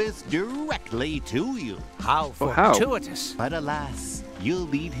Krubis directly to you. How fortuitous. But alas, you'll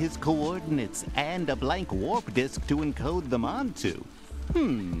need his coordinates and a blank warp disk to encode them onto.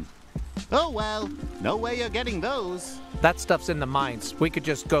 Oh well, no way you're getting those. That stuff's in the mines. We could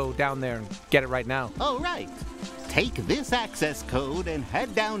just go down there and get it right now. Oh right. Take this access code and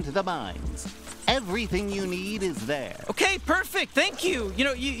head down to the mines. Everything you need is there. Okay, perfect. Thank you. You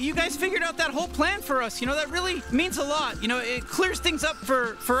know, you guys figured out that whole plan for us. You know, that really means a lot. You know, it clears things up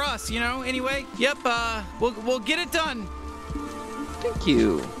for us, you know. Anyway, yep, we'll get it done. Thank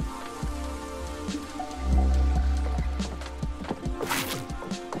you.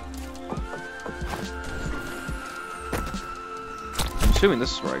 I'm assuming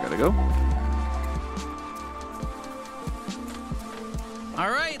this is where I gotta go. All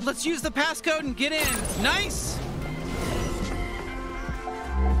right, let's use the passcode and get in. Nice.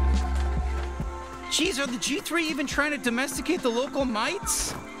 Jeez, are the G3 even trying to domesticate the local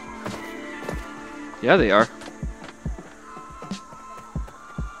mites? Yeah, they are.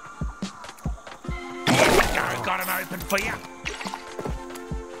 I got him open for you.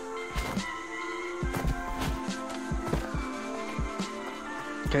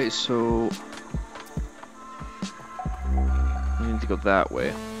 Okay, so we need to go that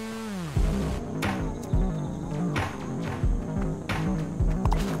way.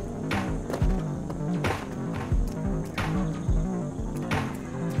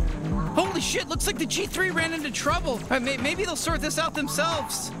 Holy shit, looks like the G3 ran into trouble. Maybe they'll sort this out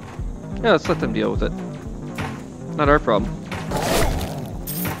themselves. Yeah, let's let them deal with it. Not our problem.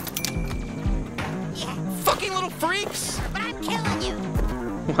 Fucking little freaks! But I'm killing you.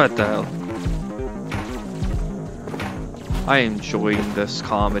 What the hell? I am enjoying this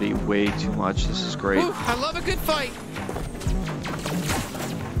comedy way too much. This is great. Ooh, I love a good fight.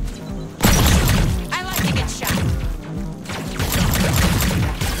 I like a good shot.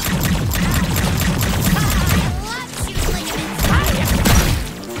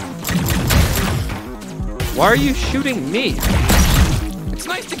 Why are you shooting me? It's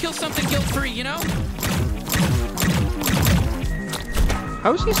nice to kill something guilt-free, you know?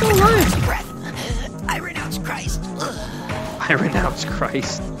 How is he still alive? I renounce Christ. I renounce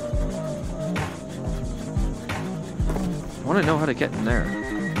Christ. I want to know how to get in there.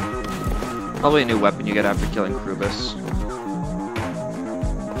 Probably a new weapon you get after killing Krubis.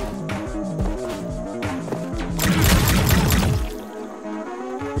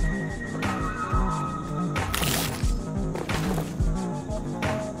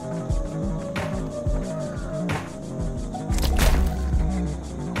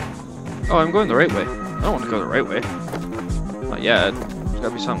 Oh, I'm going the right way. I don't want to go the right way. Not yet. There's gotta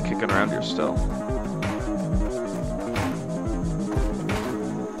be something kicking around here still.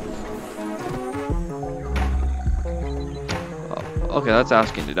 Oh, okay, that's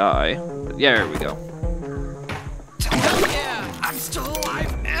asking to die. But yeah, there we go. Hell yeah! I'm still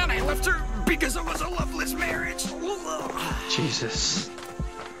alive, and I left her because it was a loveless marriage. Jesus.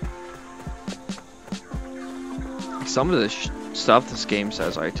 Some of this stuff this game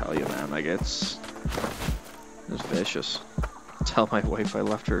says, I tell you, man, like it's vicious. Tell my wife I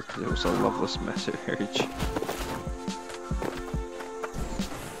left her because it was a loveless marriage.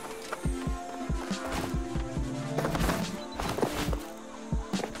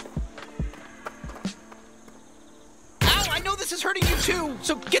 Ow, I know this is hurting you too,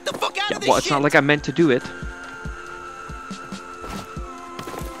 so get the fuck out of this Well, it's shit. not like I meant to do it.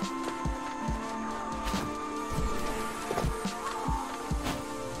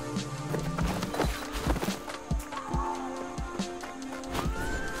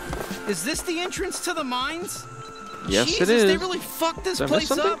 Is this the entrance to the mines? Yes, Jesus, it is. they really fucked this Did I miss place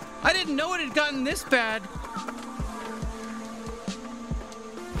something? up. I didn't know it had gotten this bad.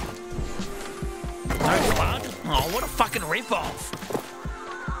 There's blood? Oh, what a fucking ripoff.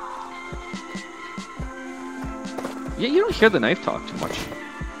 Yeah, you don't hear the knife talk too much.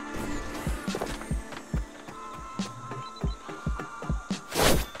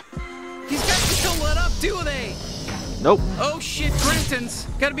 These guys just don't let up, do they? Nope. Oh shit, Clintons.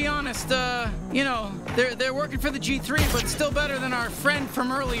 Gotta be honest, you know, they're working for the G3, but still better than our friend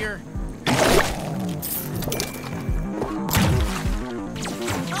from earlier.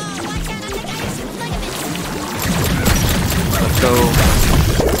 Let's go.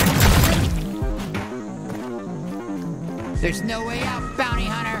 There's no way out, bounty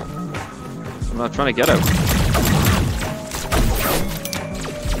hunter. I'm not trying to get out.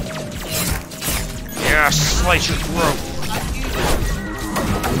 Yeah, slice your throat.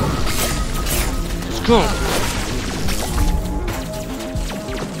 Let's go.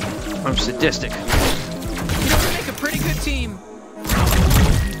 I'm sadistic. You know, we make a pretty good team.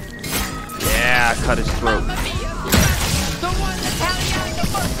 Yeah, cut his throat. The one that's howling out the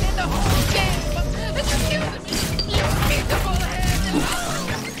most in the whole game. It's accusing me. You beat the bullhead.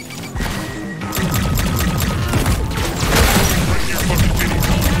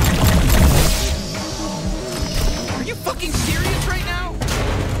 Are you fucking serious right now?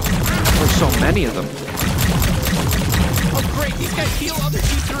 There's so many of them. Oh great, these guys heal other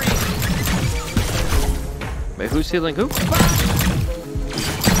G3. Wait, who's healing who?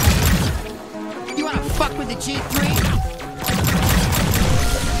 You wanna fuck with the G3?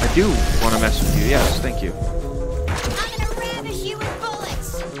 I do want to mess with you, yes, thank you. I'm gonna ravish you with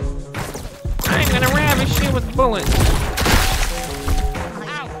bullets. I'm gonna ravish you with bullets.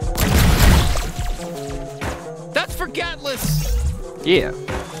 Ow. That's for Gatless. Yeah.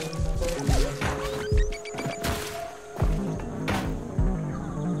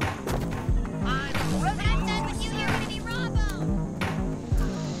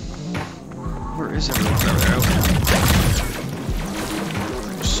 Where is everyone over there?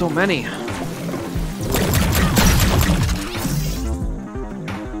 There's so many.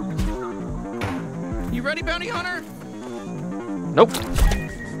 You ready, Bounty Hunter? Nope.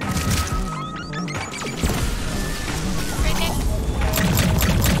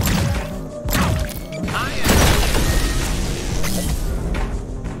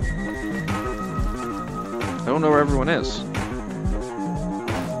 I don't know where everyone is.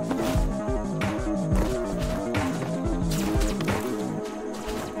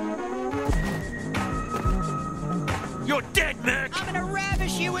 You're dead, Merc. I'm gonna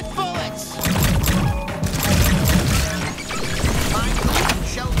ravish you with bullets.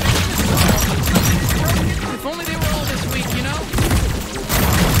 If only they were all this week, you know?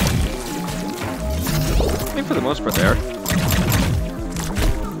 I mean, for the most part, they are.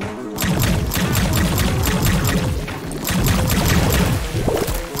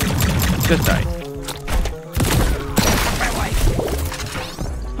 Just die.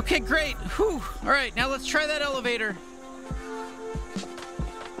 Okay, great. Whew. All right, now let's try that elevator.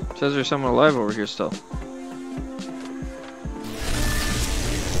 Says there's someone alive over here still.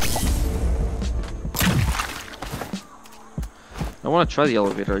 I want to try the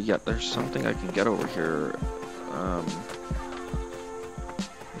elevator, yet there's something I can get over here.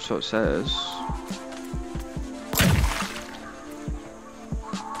 So it says.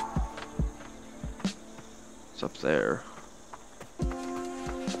 It's up there.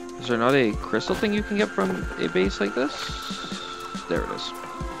 Is there not a crystal thing you can get from a base like this? There it is.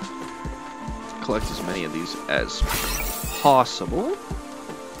 Collect as many of these as possible.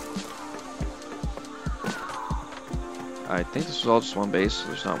 I think this was all just one base, so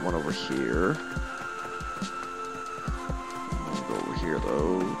there's not one over here. I'm gonna go over here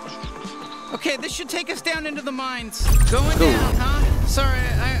though. Okay, this should take us down into the mines. Going down, huh? Sorry,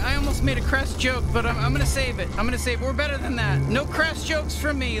 I almost made a crass joke, but I'm gonna save it. I'm gonna save it. We're better than that. No crass jokes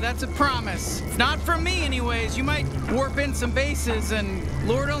from me, that's a promise. Not from me anyways. You might warp in some bases and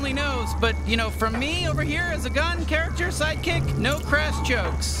Lord only knows, but you know, from me over here as a gun character, sidekick, no crass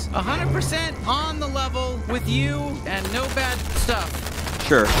jokes. 100% on the level with you and no bad stuff.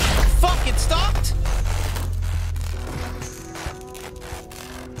 Sure. Fuck, it stopped?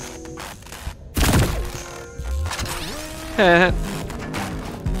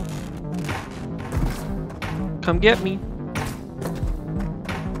 Come get me.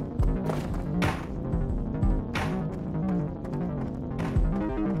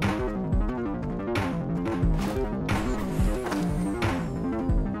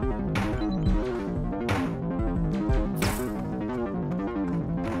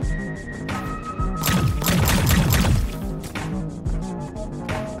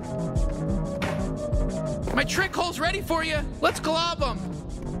 My trick hole's ready for you. Let's glob them.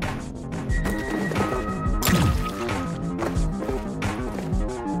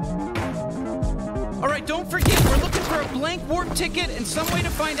 don't forget, we're looking for a blank warp ticket and some way to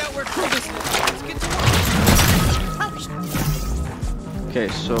find out where Krubis is. Let's get to work. Okay,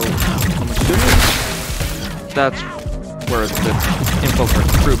 so I'm assuming that's where the info for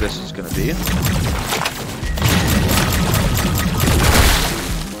Krubis is going to be.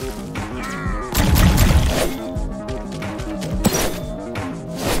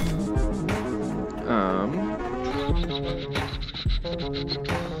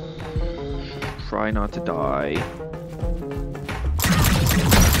 Try not to die.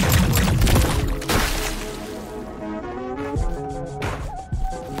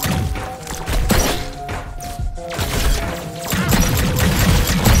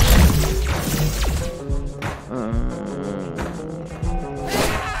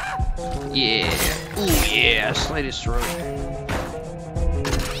 Yeah. Ooh, yeah. Slightest throat.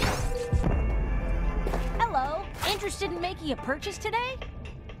 Hello. Interested in making a purchase today?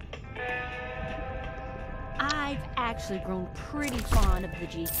 I've actually grown pretty fond of the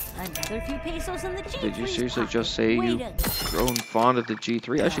G. Another few pesos in the G3. Did you seriously just say you've grown fond of the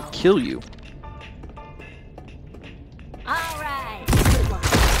G3? I should kill you. Alright. Good luck.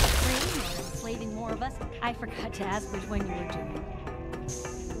 Enslaving more of us. I forgot to ask which one you were doing.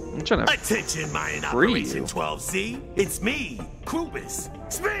 I'm trying to Attention, Mining free Operation you. 12C. It's me, Krubis.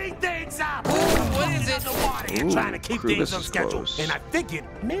 Speed things up! What is it? The water here Ooh, trying to keep Krubis things on is schedule. close. And I figured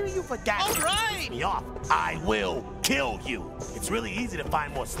maybe you forgot to piss me off. I will kill you. It's really easy to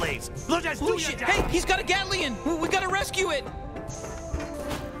find more slaves. Look, just do Oh your shit! job. Hey, he's got a Gatlian. We gotta rescue it.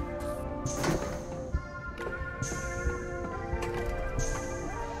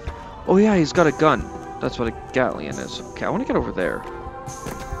 Oh yeah, he's got a gun. That's what a Gatlian is. Okay, I want to get over there.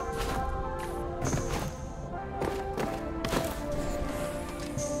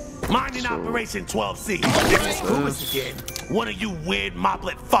 Mining Operation 12C. This is Krubis again. One of you weird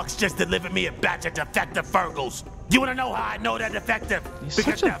moplet fucks just delivered me a batch of defective Virgos. You wanna know how I know they're defective? He's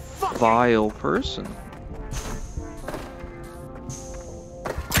Because such a they're fucking vile person.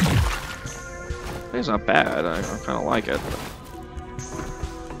 It's not bad. I kind of like it.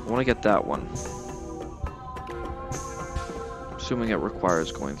 I want to get that one. Assuming it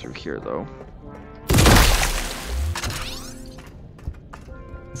requires going through here, though.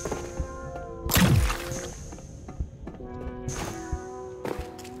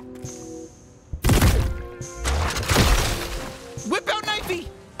 Whip out knifey.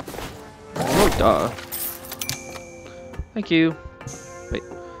 Oh, duh. Thank you. Wait,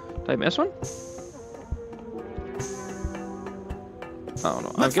 did I miss one? Oh no,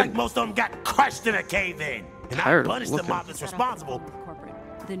 I'm Looks like getting most of them got crushed in a cave-in. And I tired of punished the looking. mob that's responsible. Corporate.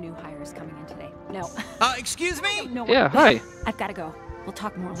 The new hires coming in today. No. Excuse me? No. Yeah, hi. I've got to go. We'll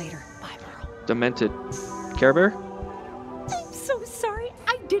talk more later. Bye, Merle. Demented Care Bear. I'm so sorry.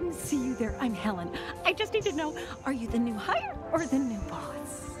 I didn't see you there. I'm Helen. I just need to know, are you the new hire or the new boss?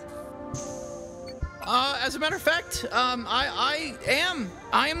 As a matter of fact, I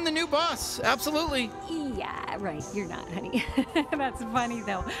am the new boss. Absolutely. Yeah, right. You're not, honey. That's funny,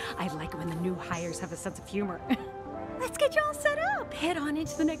 though. I like when the new hires have a sense of humor. Let's get you all set up. Head on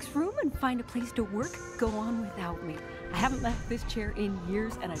into the next room and find a place to work. Go on without me. I haven't left this chair in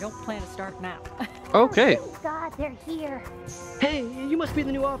years, and I don't plan to start now. Okay. Thank God they're here. Hey, you must be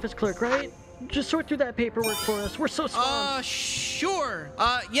the new office clerk, right? Just sort through that paperwork for us. We're so swamped. Sure.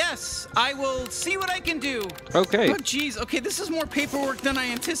 Yes, I will see what I can do. Okay. Oh, jeez. Okay, this is more paperwork than I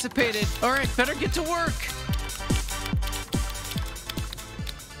anticipated. All right, better get to work.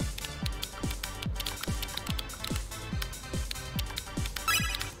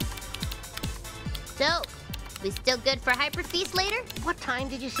 So, we still good for Hyperfeast later? What time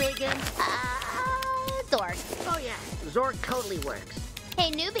did you say again? Zork. Oh yeah, Zork totally works.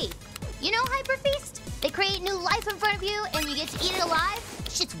 Hey, newbie. You know Hyperfeast? They create new life in front of you, and you get to eat it alive?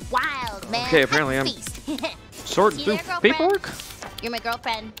 Shit's wild, man. Okay, apparently I'm Hyperfeast. sorting See through there, girlfriend? paperwork. You're my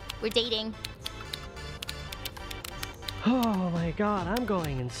girlfriend. We're dating. Oh my god, I'm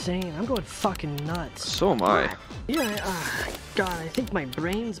going insane. I'm going fucking nuts. So am I. Yeah, god, I think my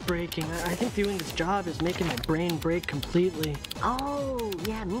brain's breaking. I think doing this job is making my brain break completely. Oh,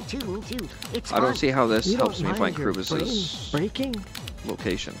 yeah, me too, me too. It's I don't fun. see how this You helps don't me mind find your Krubis's brain breaking?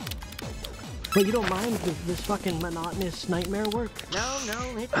 location. But you don't mind this fucking monotonous nightmare work? No,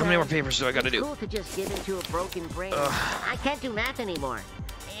 it's How many more papers do I gotta do? cool to just get into a broken brain. I can't do math anymore.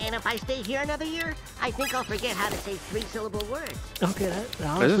 And if I stay here another year, I think I'll forget how to say 3-syllable words. Okay, that Is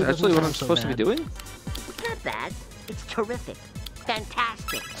honestly this doesn't actually what sound I'm so supposed to be bad. doing? It's not bad. It's terrific.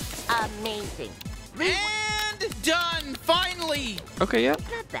 Fantastic. Amazing. And done, finally. Okay, yeah.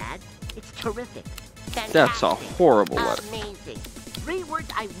 It's not bad. It's terrific. Fantastic. That's a horrible letter. Amazing. 3 words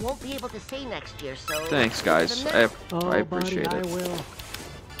I won't be able to say next year, so... Thanks, guys. I appreciate buddy, it. I will.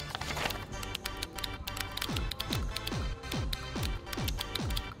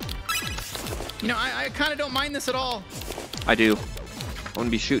 You know, I kind of don't mind this at all. I do. I want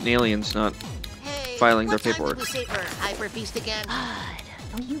to be shooting aliens, not filing their paperwork. What time did we say for Hyper Feast again? God,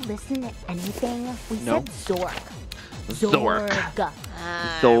 don't you listen to anything? We No. said Zork. Zork.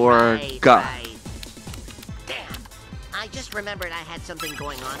 Right. Damn. I just remembered I had something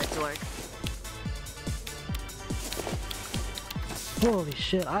going on at Zork. Holy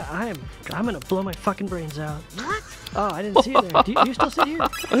shit, I'm gonna blow my fucking brains out. What? Oh, I didn't see you there. Do you still sit here?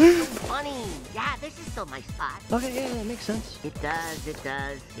 Funny. Yeah, this is still my spot. Okay, yeah, that makes sense. It does,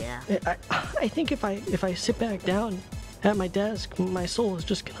 yeah. I think if I sit back down at my desk, my soul is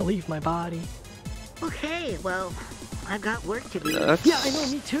just gonna leave my body. Okay, well, I've got work to do. Yeah, I know,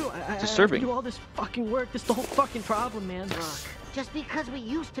 me too. I disturbing. do all this fucking work. This is the whole fucking problem, man. Look, just because we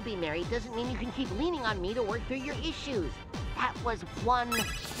used to be married doesn't mean you can keep leaning on me to work through your issues. That was one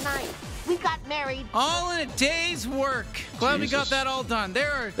night. We got married. All in a day's work. Glad we got that all done.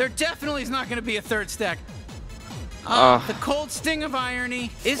 There definitely is not going to be a third stack. The cold sting of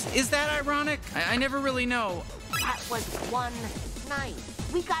irony. Is that ironic? I never really know. That was one night.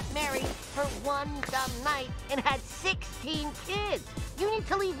 We got married for one dumb night and had 16 kids. You need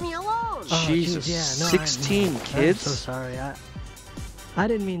to leave me alone. Oh, Jesus, geez, yeah, no, 16 kids? I'm so sorry. I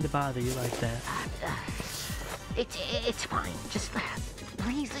didn't mean to bother you like that. It's fine. Just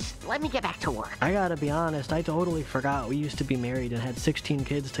please, just let me get back to work. I gotta be honest, I totally forgot we used to be married and had 16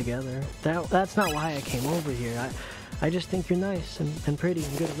 kids together. That's not why I came over here. I just think you're nice and pretty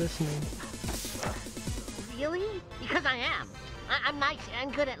and good at listening. Really? Because I am. I'm nice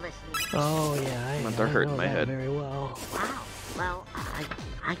and good at listening. Oh yeah, They're hurting know my that head. very well. Wow. Well,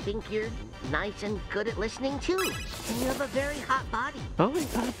 I think you're nice and good at listening too. And you have a very hot body. Oh my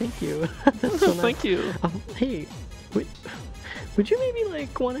god, thank you. That's so nice. Thank you. Hey, would you maybe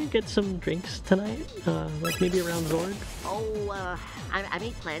like want to get some drinks tonight? Like maybe around Zorg? Oh, I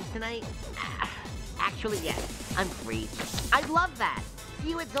made plans tonight. Actually, yes, I'm free. I love that.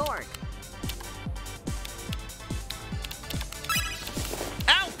 See you at Zorg.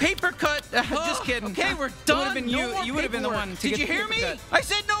 Ow! Paper cut. Just kidding. Okay, we're done. You would have been the one. Did you hear me? I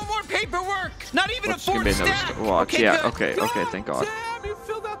said no more paperwork. Not even a fourth stack. Okay, yeah. Okay. Thank God. Damn, you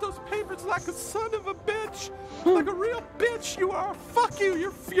filled out those papers like a son of a bitch. Like a real bitch you are. Fuck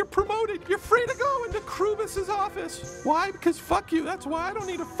you. You're promoted. You're free to go into Krubis' office. Why? Because fuck you. That's why. I don't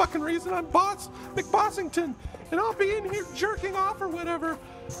need a fucking reason. I'm McBossington. And I'll be in here jerking off or whatever.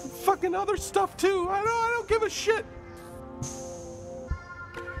 Fucking other stuff too. I don't give a shit.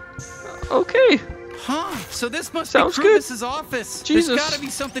 Okay. Huh? So this must Sounds be good. Krubis' office. Jesus. There's gotta be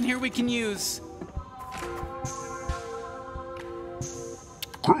something here we can use.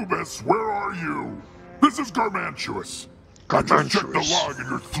 Krubis, where are you? This is Garmantuous. I just checked the log and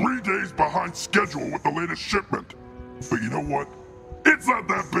you're 3 days behind schedule with the latest shipment. But you know what? It's not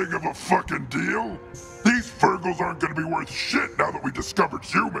that big of a fucking deal. These Fergals aren't gonna be worth shit now that we discovered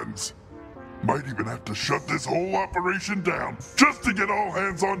humans. Might even have to shut this whole operation down just to get all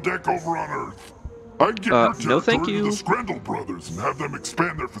hands on deck over on Earth. I'd give your territory no thank to you. the Scrandle brothers and have them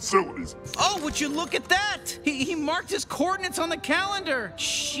expand their facilities. Oh, would you look at that? He marked his coordinates on the calendar.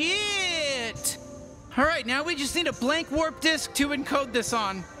 Shit. All right, now we just need a blank warp disk to encode this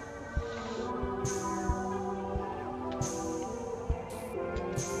on.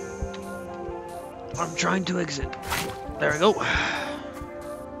 I'm trying to exit. There we go.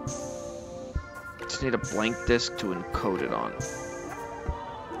 Just need a blank disk to encode it on.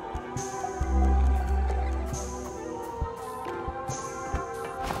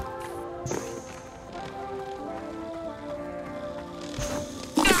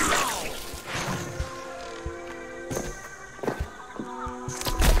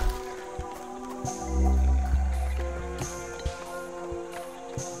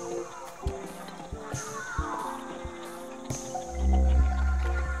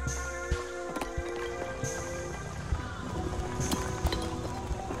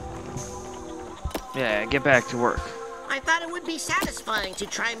 Yeah, get back to work. I thought it would be satisfying to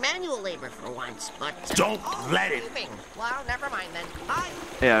try manual labor for once, but... Don't let it. Leaving. Well, never mind then. Bye.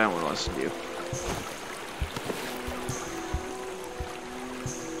 Yeah, I don't want to listen to you.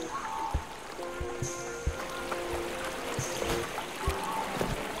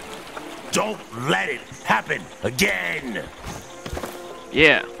 Don't let it happen again.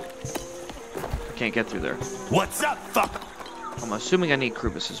 Yeah. I can't get through there. What's up, fuck? I'm assuming I need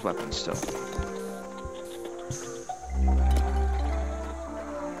Krubis' weapon still.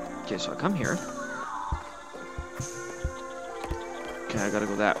 Okay, so I come here. Okay, I gotta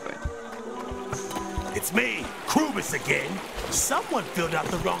go that way. It's me, Krubis again. Someone filled out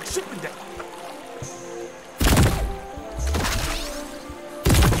the wrong shipping deck.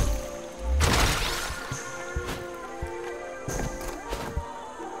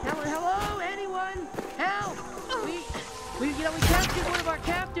 Hello, anyone? Help! We captured one of our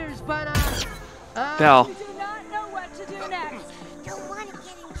captors, but Val. We do not know what to do next. Don't want to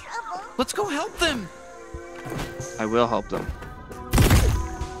get in trouble. Let's go help them. I will help them.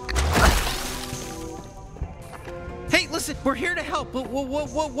 Hey, listen, we're here to help.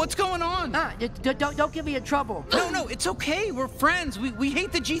 What's going on? Don't get me in trouble. No, it's okay. We're friends. We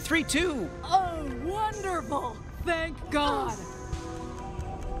hate the G3 too. Oh, wonderful. Thank God.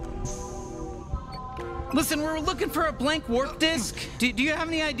 Listen, we're looking for a blank warp disk. Do you have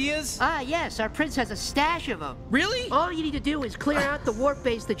any ideas? Yes, our prince has a stash of them. Really? All you need to do is clear out the warp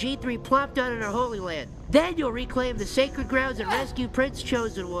base the G3 plopped down in our Holy Land. Then you'll reclaim the sacred grounds and rescue Prince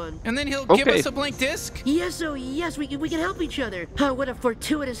Chosen One. And then he'll give us a blank disc? Yes, we can help each other. Oh, what a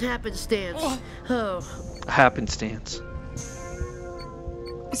fortuitous happenstance. Happenstance.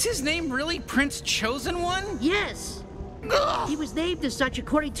 Is his name really Prince Chosen One? Yes. He was named as such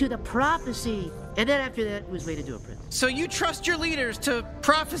according to the prophecy. And then after that, was made into a prince. So you trust your leaders to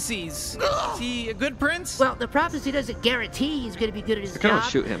prophecies. Is he a good prince? Well, the prophecy doesn't guarantee he's going to be good at his job. I can't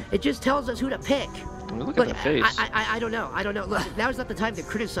shoot him. It just tells us who to pick. Look at that face. I don't know. Look, now's not the time to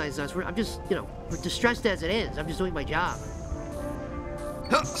criticize us. I'm just, we're distressed as it is. I'm just doing my job.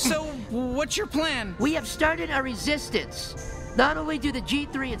 So, what's your plan? We have started a resistance. Not only do the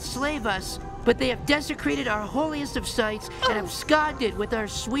G3 enslave us, but they have desecrated our holiest of sites and absconded with our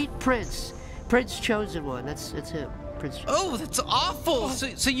sweet prince. Prince Chosen One. That's him. Prince. Oh, that's awful.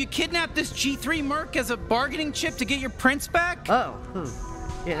 So you kidnapped this G3 merc as a bargaining chip to get your prince back? Oh,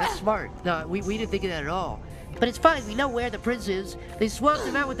 yeah, that's smart. No, we didn't think of that at all. But it's fine. We know where the prince is. They swapped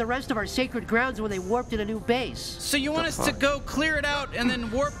him out with the rest of our sacred grounds when they warped in a new base. So you want us to go clear it out and then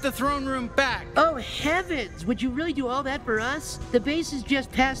warp the throne room back? Oh, heavens! Would you really do all that for us? The base is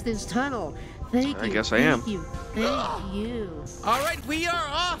just past this tunnel. Thank you. I guess I am. Thank you. Thank you. All right, we are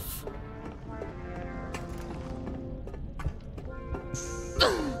off.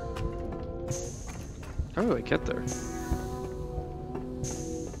 How do I get there?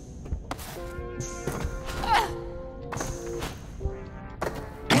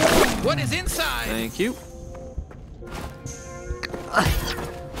 What is inside? Thank you.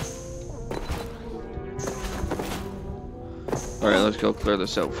 Alright, let's go clear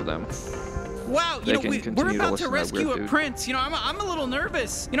this out for them. Wow, we're about to rescue a prince. I'm a little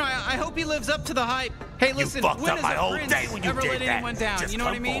nervous. I hope he lives up to the hype. Hey, listen, you fucked when up my whole prince day when you ever did let that. anyone down? Just You know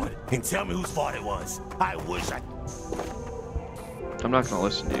what I come mean? forward and tell me whose fault it was. I wish I... I'm not gonna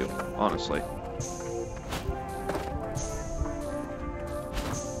listen to you, honestly.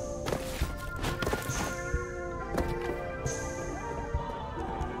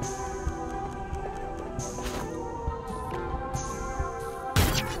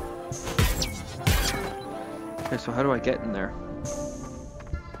 Okay, so how do I get in there?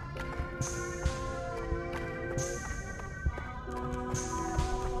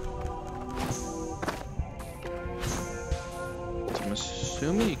 So I'm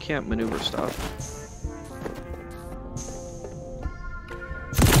assuming you can't maneuver stuff.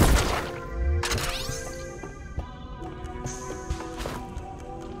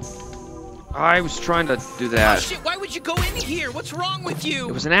 I was trying to do that. Oh shit, why would you go in here? What's wrong with you?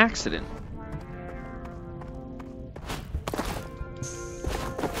 It was an accident.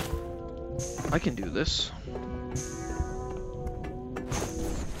 I can do this.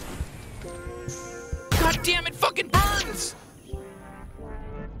 God damn it, fucking burns!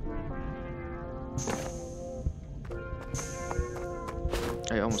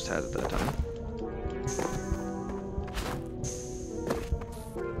 I almost had it that time.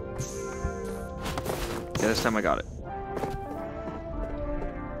 Yeah, this time I got it.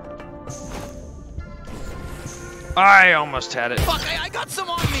 I almost had it. Fuck, I got some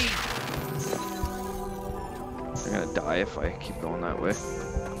on me! I'm gonna die if I keep going that way.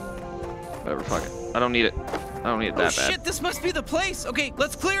 Whatever, fuck it. I don't need it. I don't need it that bad. Oh shit, this must be the place! Okay,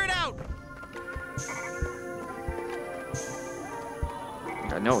 let's clear it out!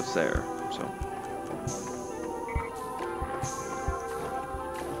 I know it's there, so.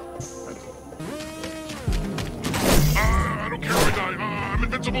 I don't care if I die. I'm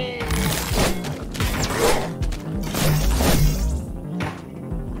invincible.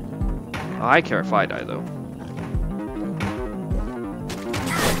 I care if I die, though.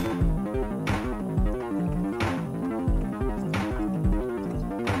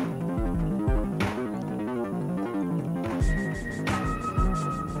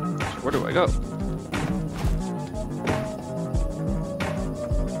 I go?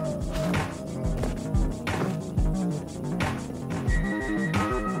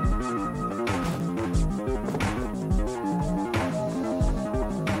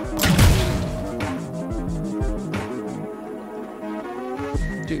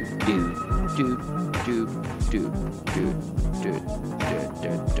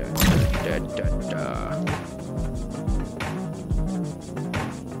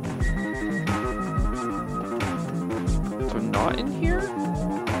 So not in here?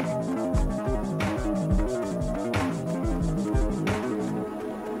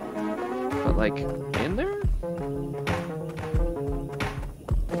 But like in there?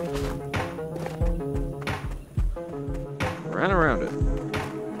 Ran around it.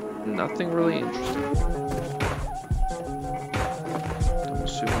 Nothing really interesting. I'm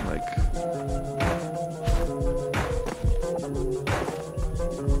assuming like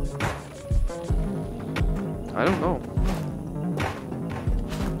I don't know.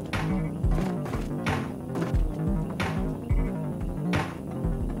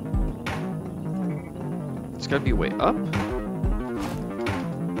 It's gotta be way up.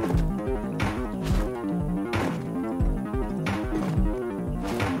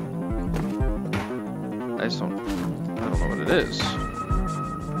 I don't know what it is.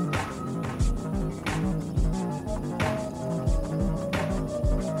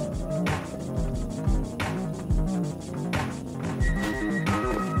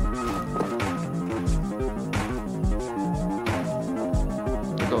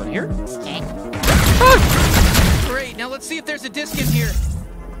 They're going here? Great, now let's see if there's a disc in here.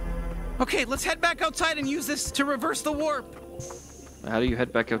 Okay, let's head back outside and use this to reverse the warp. How do you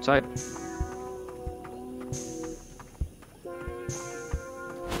head back outside?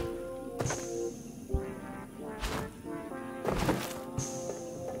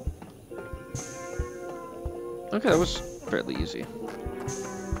 Okay, that was fairly easy.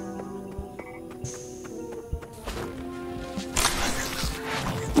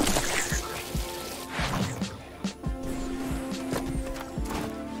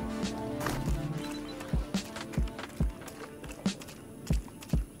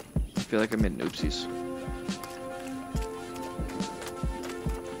 I feel like I made noopsies.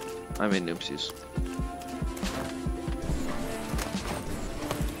 I made noopsies.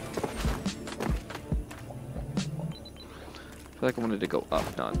 I feel like I wanted to go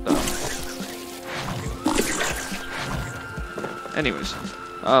up, not down. Anyways,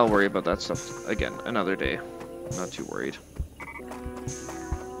 I'll worry about that stuff again another day. I'm not too worried.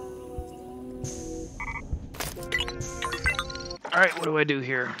 Alright, what do I do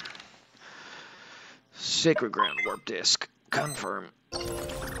here? Sacred Ground Warp Disk. Confirm.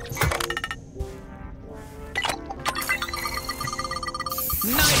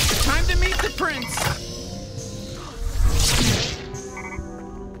 Nice! Time to meet the prince!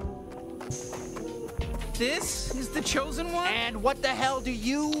 This is the chosen one? And what the hell do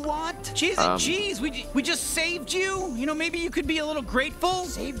you want? Jeez, we just saved you. You know, maybe you could be a little grateful.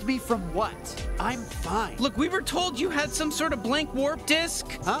 Saved me from what? I'm fine. Look, we were told you had some sort of blank warp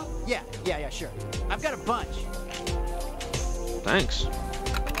disk. Huh? Yeah, sure. I've got a bunch. Thanks.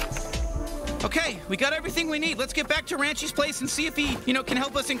 Okay, we got everything we need. Let's get back to Ranchi's place and see if he, can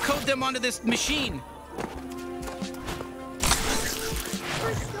help us encode them onto this machine.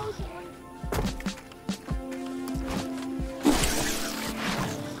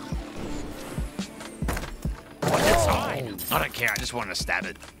 It's fine. I don't care. I just want to stab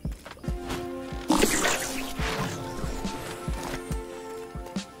it.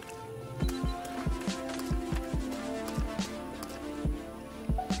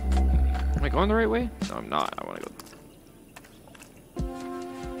 Am I going the right way? No, I'm not. I want to go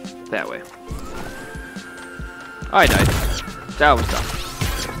that way. I died. That was dumb.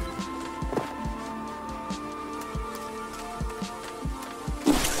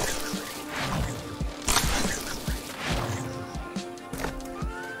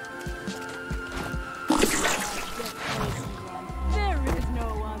 There is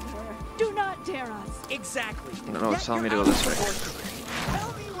no other. Do not dare us. Exactly. No, it's telling me to go this way.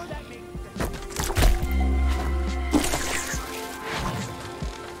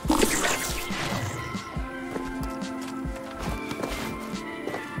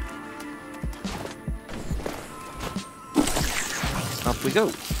 Up we go.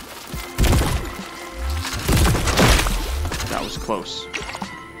 That was close.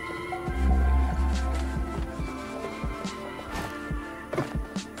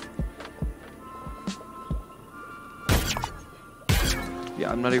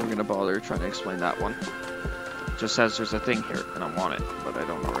 Yeah, I'm not even gonna bother trying to explain that one. It just says there's a thing here and I want it, but I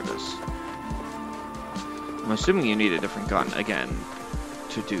don't know where it is. I'm assuming you need a different gun, again,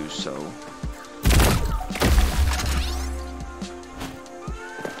 to do so.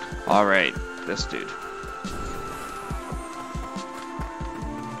 Alright, this dude.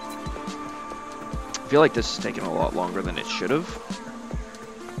 I feel like this is taking a lot longer than it should have.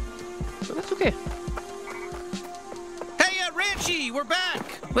 But that's okay. Hey, Ranchi, we're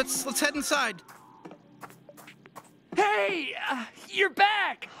back! Let's head inside. Hey, you're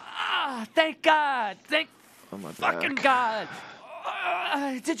back! Thank God! Thank fucking God!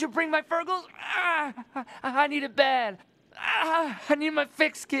 Did you bring my Fergles? I need it bad. I need my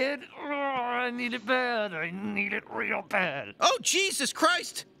fix, kid. I need it bad. I need it real bad. Oh, Jesus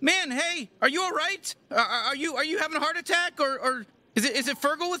Christ! Man, hey, are you all right? Are you having a heart attack or is it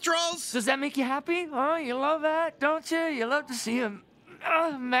Fergal withdrawals? Does that make you happy? Oh, you love that, don't you? You love to see a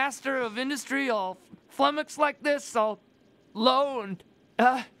master of industry all flummoxed like this, all low and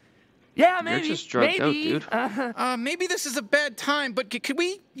yeah, maybe. You're just drugged out, dude. Maybe this is a bad time, but could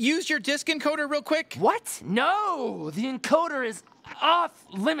we use your disc encoder real quick? What? No, the encoder is off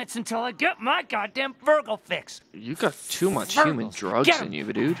limits until I get my goddamn Fergal fix. You got too much human drugs in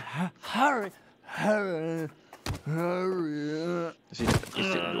you, dude. Hurry. Is he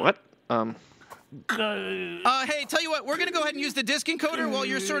what? Hey, tell you what, we're gonna go ahead and use the disc encoder while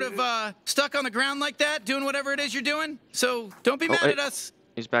you're sort of stuck on the ground like that, doing whatever it is you're doing. So don't be mad at us.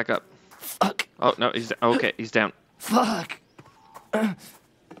 He's back up. Fuck. Oh no, he's okay. He's down. Fuck. All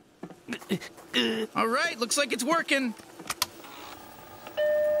right, looks like it's working.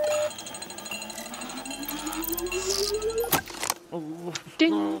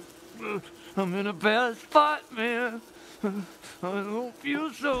 Ding. I'm in a bad spot, man. I don't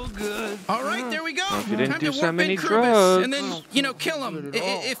feel so good. All right, there we go. Well, if you didn't Time do to so warp many in Krubis, drugs. and then kill him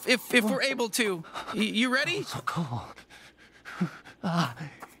if we're able to. You ready? So cool.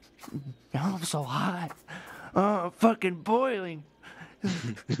 Now I'm so hot. I'm fucking boiling.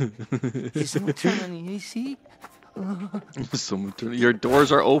 Did someone turn on the AC? Someone turn. Your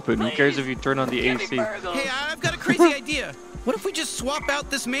doors are open. Who cares if you turn on the AC? Hey, I've got a crazy idea. What if we just swap out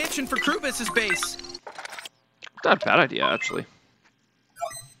this mansion for Krubis' base? Not a bad idea, actually.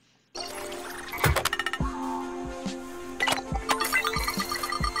 Let's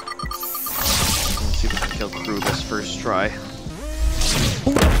see if we can kill Krubis first try.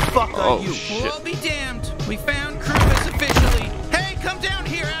 Who the fuck are you? Shit. Well, I'll be damned. We found Krubis officially. Hey, come down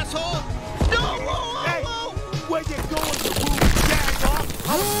here, asshole! No! Whoa! Hey, where you going to move jag off?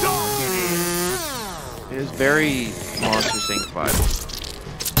 I'm talking here. It is very Monsters Inc. vibe.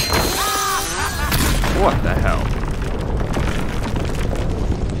 What the hell?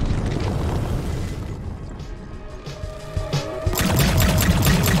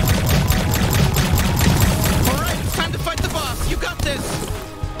 Alright, it's time to fight the boss. You got this.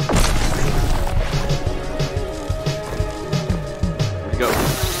 Here we go.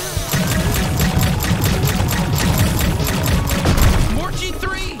 More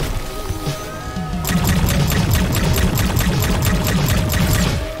G3.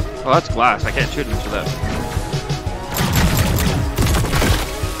 Oh, that's glass. I can't shoot him for that.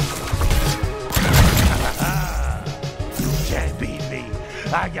 You can't beat me.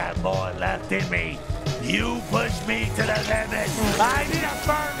 I got more left in me. You push me to the limit. I need a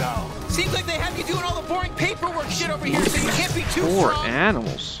Virgo. Seems like they have you doing all the boring paperwork shit over here, so you can't be too Poor strong.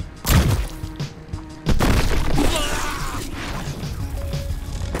 animals.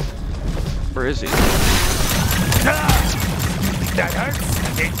 Where is he? You think that hurts?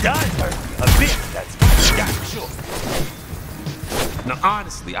 It does hurt a bit. That's goddamn sure. Now,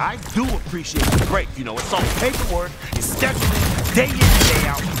 honestly, I do appreciate the break. You know, it's all paperwork, it's scheduling, day in and day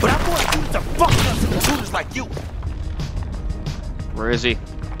out. But I'm more used to fucking us intruders like you. Where is he?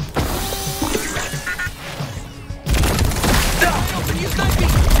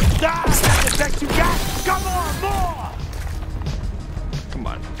 That's the best you got. Come on, more. Come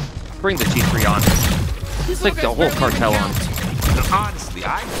on. Bring the T3 on. It's like the whole cartel on. Now, honestly,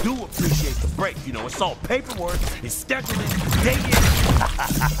 I do appreciate the break. You know, it's all paperwork, it's scheduling, day in.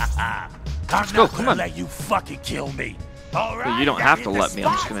 I'm not gonna let you fucking kill me. All right. But you don't have to let me.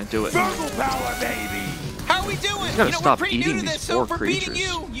 I'm just gonna do it. Virgo power, baby. How are we doing? You gotta stop we're pretty eating new to these this, so poor for beating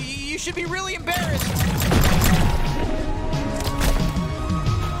creatures. you should be really embarrassed.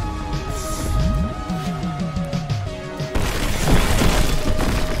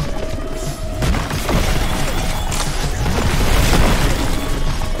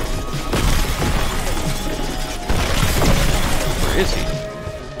 Where is he?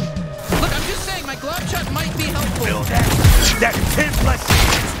 Look, I'm just saying, my glove shot might be helpful. Feel that 10 plus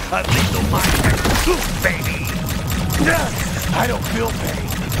years of lethal mind tooth, baby. I don't feel pain.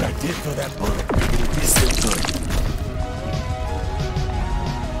 But I did feel that bullet. It'll be so good.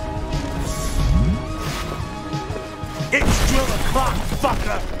 It's drill o'clock,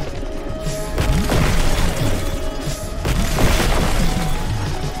 fucker!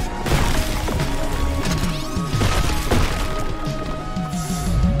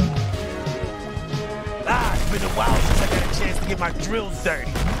 It's been a while since I got a chance to get my drills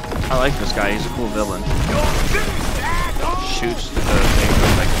dirty. I like this guy. He's a cool villain. Shoots the thing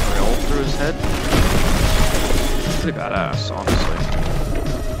with like a drill through his head. Pretty badass, honestly.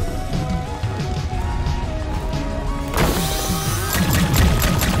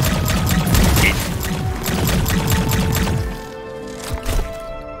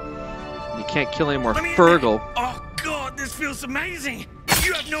 You can't kill any more Fergal. Oh God, this feels amazing.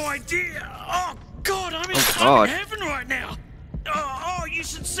 You have no idea. Oh God, I'm in heaven right now. Oh, you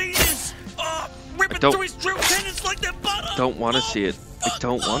should see this. Oh, ripping through his drill tendons like they're butter. Don't want to see it. I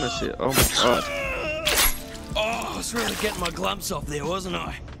don't want to see it. Oh my God. Oh, I was really getting my glumps off there, wasn't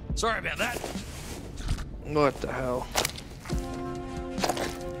I? Sorry about that. What the hell?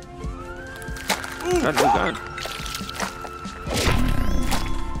 Got a new gun.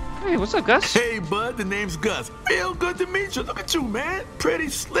 Hey, what's up, Gus? Hey, bud, the name's Gus. Real good to meet you. Look at you, man. Pretty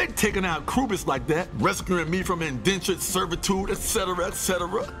slick taking out Krubis like that, rescuing me from indentured servitude, etc.,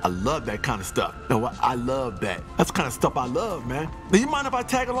 etc. I love that kind of stuff. No, I love that. That's the kind of stuff I love, man. Do you mind if I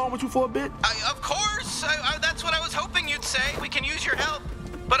tag along with you for a bit? Of course. That's what I was hoping you'd say. We can use your help.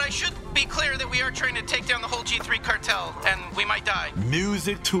 But I should be clear that we are trying to take down the whole G3 cartel, and we might die.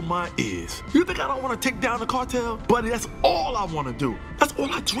 Music to my ears. You think I don't want to take down the cartel? Buddy, that's all I want to do. That's all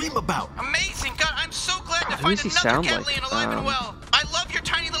I dream about. Amazing. God, I'm so glad to find another Kathleen alive and well. I love your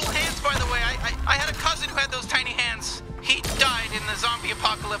tiny little hands, by the way. I had a cousin who had those tiny hands. He died in the zombie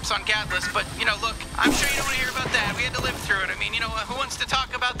apocalypse on Gadless, but, you know, look, I'm sure you don't want to hear about that. We had to live through it. I mean, you know, who wants to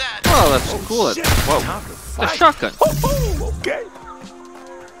talk about that? Oh, that's cool. Whoa. The shotgun. Oh, okay.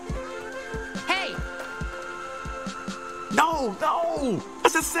 Hey! No! I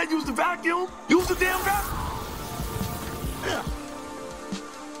just said use the vacuum. Use the damn vacuum.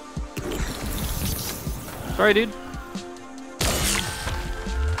 Sorry, dude.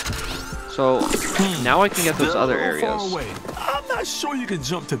 So, now I can get those other areas. Far away. I'm not sure you can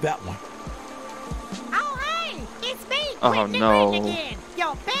jump to that one. Oh, hey! It's me! Oh, no. Again,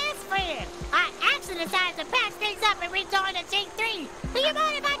 your best friend! I actually decided to patch things up and rejoin the G3. Do you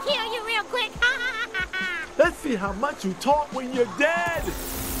mind if I kill you real quick? Let's see how much you talk when you're dead.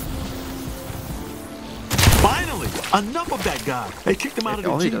 Finally, enough of that guy. They kicked him out of the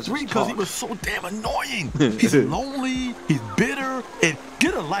G3 because he was so damn annoying. He's lonely, he's bitter, and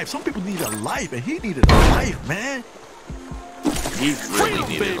get a life. Some people need a life, and he needed a life, man. He really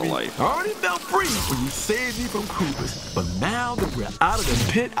needed a life. I already felt free when you saved me from Krubis, but now that we're out of the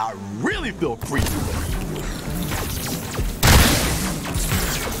pit, I really feel free.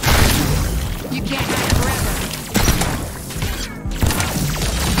 You can't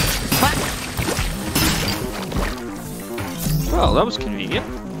hide forever. Well, that was convenient.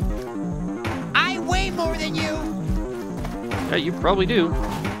 I weigh more than you. Yeah, you probably do.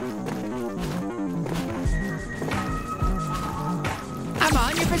 I'm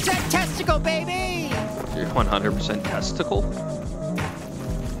 100% testicle, baby. You're 100% testicle?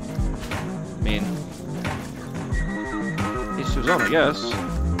 I mean, he's his own, I guess.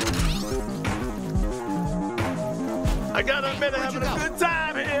 I gotta admit, I'm having a good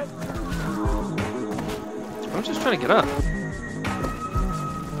time here. I'm just trying to get up.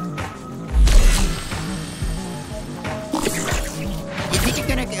 You think you're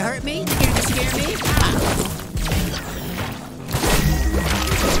gonna hurt me? You're gonna scare me?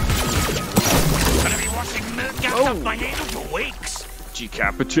 Gonna be watching milk out of my handle for weeks.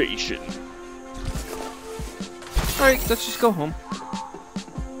 Decapitation. Alright, let's just go home.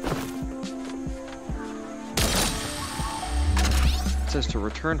 It says to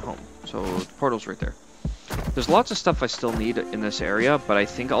return home, so the portal's right there. There's lots of stuff I still need in this area, but I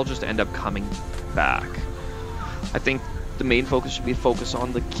think I'll just end up coming back. I think the main focus should be focus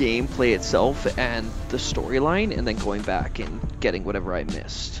on the gameplay itself and the storyline, and then going back and getting whatever I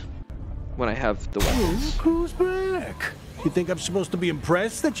missed when I have the weapons. Who's back? You think I'm supposed to be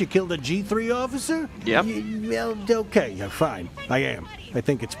impressed that you killed a G3 officer? Yep. Well, okay, fine. I am. I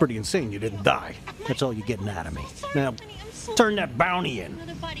think it's pretty insane you didn't die. That's all you're getting out of me. Now, turn that bounty in.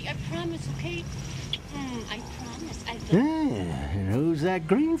 Buddy, I promise, okay? I promise. And who's that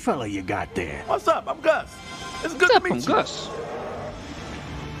green fella you got there? What's up? I'm Gus. It's good to meet you. I'm Gus.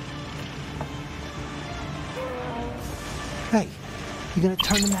 Hey, you gonna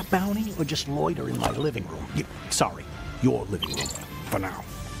turn in that bounty or just loiter in my living room? Sorry, your living room, for now.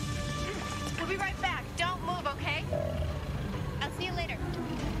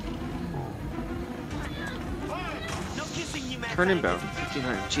 Turn inbound.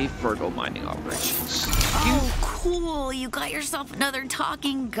 1500 Chief Virgo mining operations. Oh, cool. You got yourself another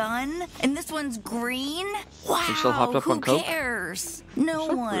talking gun? And this one's green? Wow. You still hopped up who on coke? cares? No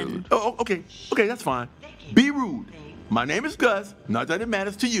one. Oh, okay. Okay, that's fine. Be rude. My name is Gus. Not that it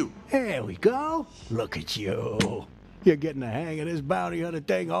matters to you. There we go. Look at you. You're getting the hang of this bounty hunter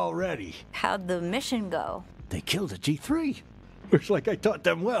thing already. How'd the mission go? They killed a G3. Looks like I taught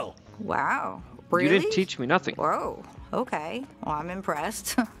them well. Wow. Really? You didn't teach me nothing. Whoa. Okay. Well, I'm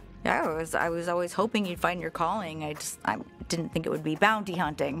impressed. Yeah, I was always hoping you'd find your calling. I didn't think it would be bounty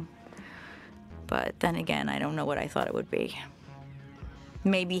hunting. But then again, I don't know what I thought it would be.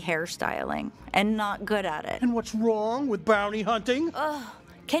 Maybe hairstyling, and not good at it. And what's wrong with bounty hunting? Ugh.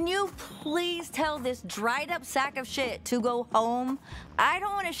 Can you please tell this dried up sack of shit to go home? I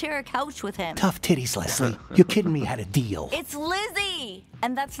don't want to share a couch with him. Tough titties, Leslie. You're kidding me, had a deal. It's Lizzie!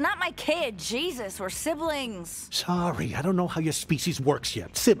 And that's not my kid. Jesus, we're siblings. Sorry, I don't know how your species works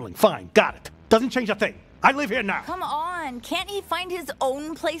yet. Sibling, fine, got it. Doesn't change a thing. I live here now. Come on, can't he find his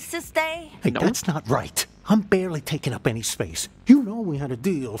own place to stay? Hey, that's not right. I'm barely taking up any space. You know we had a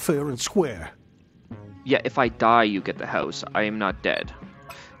deal fair and square. Yeah, if I die, you get the house. I am not dead.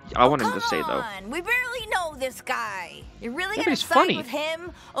 I want him to say, though. Come on, we barely know this guy. You're really Yeah, gonna he's side funny. with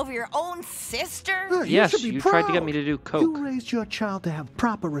him over your own sister? Yes, should be you tried to get proud. me to do coke. You raised your child to have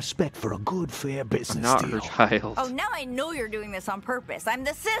proper respect for a good, fair business I'm not deal. her child. Oh, now I know you're doing this on purpose. I'm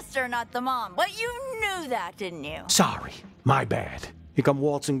the sister, not the mom. But you knew that, didn't you? Sorry, my bad. You come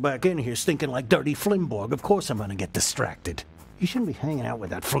waltzing back in here stinking like dirty Flimborg. Of course I'm gonna get distracted. You shouldn't be hanging out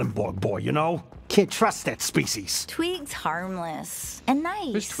with that Flimborg boy, you know? Can't trust that species. Twig's harmless and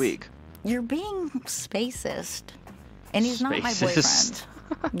nice. Who's Twig? You're being spacist. And he's not my Spacist.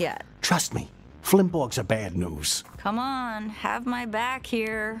 boyfriend. Yet. Trust me, Flimborgs are bad news. Come on, have my back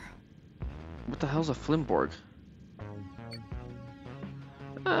here. What the hell's a Flimborg?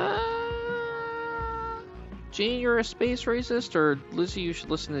 Gene, you're a space racist, or Lizzie, you should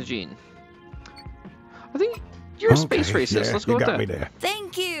listen to Gene. I think you're a space racist. Yeah, Let's go you with got that. me there.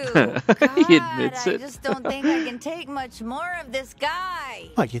 Thank you. He admits I it. just don't think I can take much more of this guy.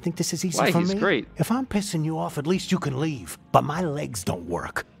 What, you think this is easy Why, for he's me? great. If I'm pissing you off, at least you can leave. But my legs don't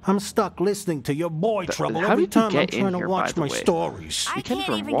work. I'm stuck listening to your boy trouble how every did you time I'm get in trying to here, watch by my the way? stories. I can't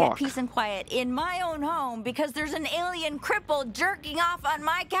even get peace and quiet in my own home because there's an alien cripple jerking off on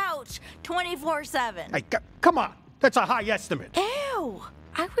my couch 24/7. Hey, come on. That's a high estimate. Ew.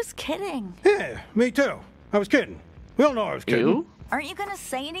 I was kidding. Yeah, me too. I was kidding. We all know I was kidding. You? Aren't you gonna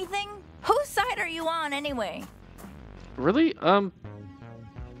say anything? Whose side are you on anyway? Really? I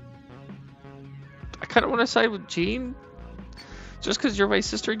kind of want to side with Gene. Just because you're my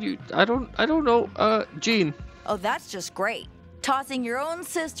sister, I don't know, Gene. Oh, that's just great. Tossing your own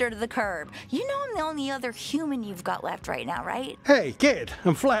sister to the curb. You know I'm the only other human you've got left right now, right? Hey, kid,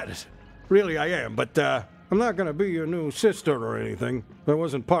 I'm flattered. Really, I am, but I'm not gonna be your new sister or anything. That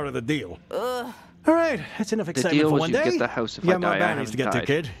wasn't part of the deal. Ugh. All right, that's enough excitement deal for was one you day. get the house if you I have more die, I bounties to haven't get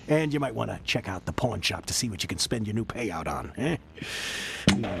to, died. kid. And you might want to check out the pawn shop to see what you can spend your new payout on, eh?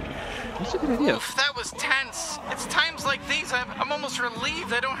 That's a good idea. Oof, that was tense. It's times like these I'm almost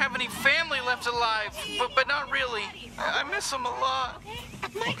relieved I don't have any family left alive. But not really. I miss them a lot.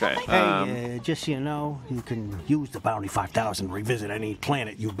 Okay. Hey, just so you know, you can use the Bounty 5000 to revisit any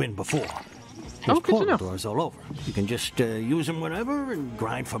planet you've been before. There's portal doors all over. You can just use them whenever and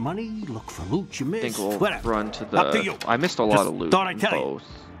grind for money, look for loot you I missed, think we'll whatever. run to the. Up to you. I missed a lot Just of loot. thought I'd in tell you. both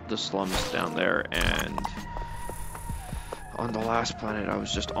the slums down there and on the last planet I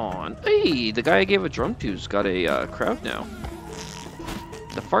was just on. Hey, the guy I gave a drum to's got a crowd now.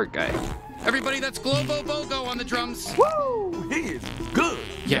 The fart guy. Everybody, that's Globo Bogo on the drums. Woo! He is good.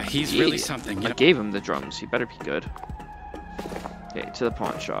 Yeah, he's really something. I gave him the drums. He better be good. Okay, to the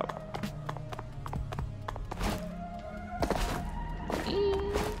pawn shop.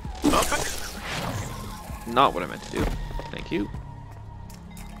 Not what I meant to do. Thank you.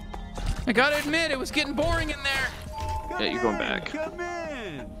 I gotta admit, it was getting boring in there. Yeah, you're going back. Come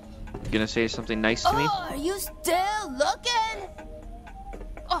in. You gonna say something nice to me? Oh, are you still looking?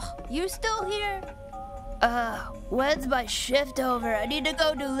 Oh, you still here? When's my shift over? I need to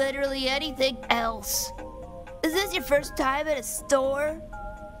go do literally anything else. Is this your first time at a store?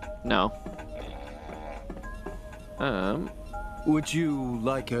 No. Would you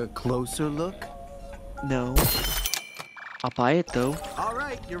like a closer look? No. I'll buy it though. All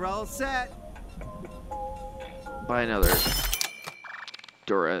right, you're all set. Buy another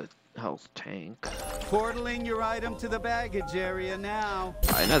Dura health tank. Portaling your item to the baggage area now.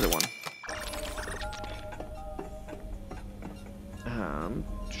 Buy another one.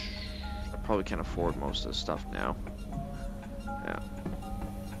 I probably can't afford most of this stuff now. Yeah.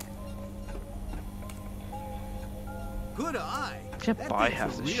 Good eye. Can't That buy thing's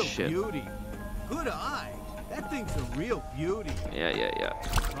half a this real shit. Beauty. Good eye. That thing's a real beauty. Yeah.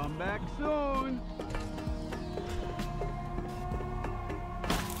 Come back soon.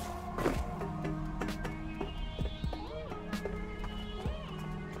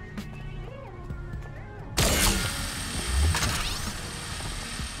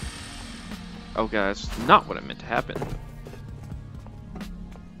 Oh, guys, not what I meant to happen.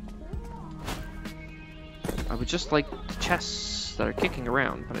 I would just like the chests that are kicking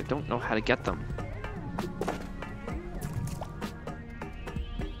around, but I don't know how to get them.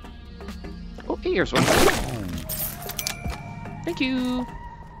 Oh, hey, here's one. Thank you.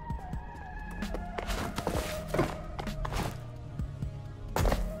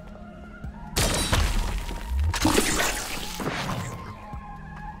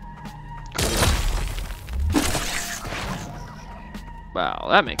 Wow,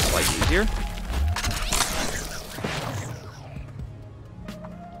 that makes life easier.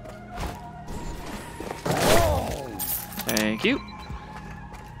 Thank you.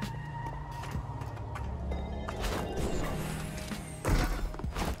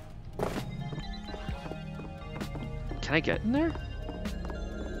 Can I get in there?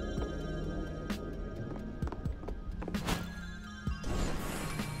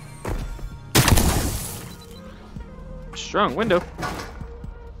 Strong window.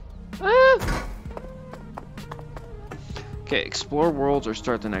 Ah! Okay, explore worlds or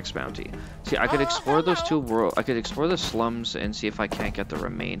start the next bounty. See, I could explore those two worlds. I could explore the slums and see if I can't get the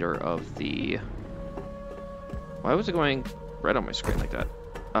remainder of the... Why was it going red on my screen like that?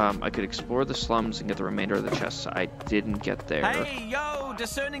 I could explore the slums and get the remainder of the chests. I didn't get there. Hey, yo,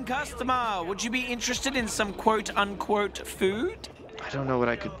 discerning customer. Would you be interested in some quote-unquote food? I don't know what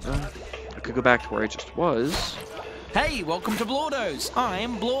I could... I could go back to where I just was. Hey, welcome to Blordo's.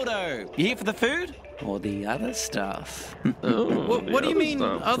 I'm Blordo. You here for the food? Or the other stuff? What do you mean,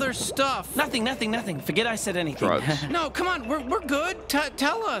 other stuff? Nothing. Forget I said anything. No, come on, we're good.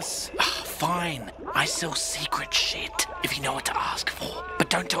 Tell us. Fine. I sell secret shit, if you know what to ask for. But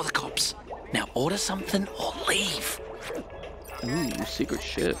don't tell the cops. Now order something or leave. Ooh, secret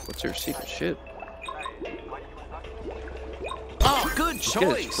shit. What's your secret shit? Oh, good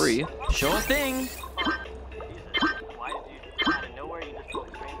choice. It's free. Sure thing.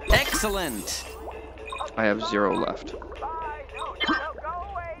 Excellent. I have 0 left.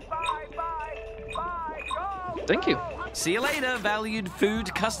 Thank you. See you later, valued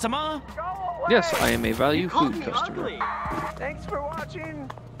food customer. Yes, I am a value food customer. Thanks for watching.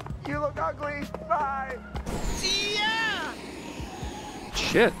 You look ugly. Bye. See ya.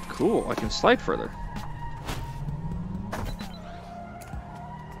 Shit, cool. I can slide further.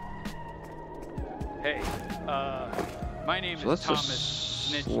 Hey, my name So is that's Thomas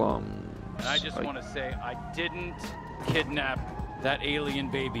a Snitch, slum. and I just want to say I didn't kidnap that alien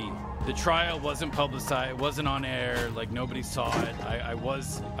baby. The trial wasn't publicized, it wasn't on air, like nobody saw it. I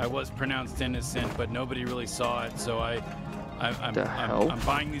was pronounced innocent, but nobody really saw it. So I'm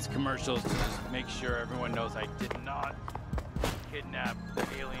buying these commercials to just make sure everyone knows I did not kidnap the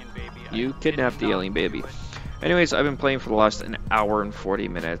alien baby. You kidnapped the alien baby. Anyways, I've been playing for the last an hour and 40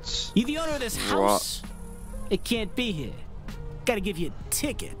 minutes. You the owner of this house? It can't be here. Gotta give you a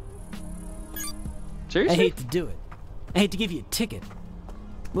ticket. Seriously? I hate to do it. I hate to give you a ticket.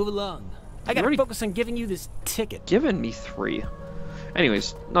 Move along. I gotta focus on giving you this ticket. Given me 3.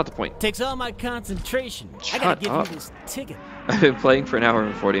 Anyways, not the point. Takes all my concentration. Shut I gotta give up. you this ticket. I've been playing for an hour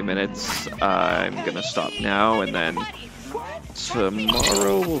and 40 minutes. I'm gonna stop now, and then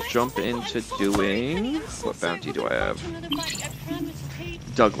tomorrow we'll jump into doing... What bounty do I have?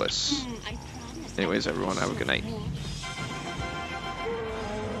 Douglas. Anyways, everyone, have a good night.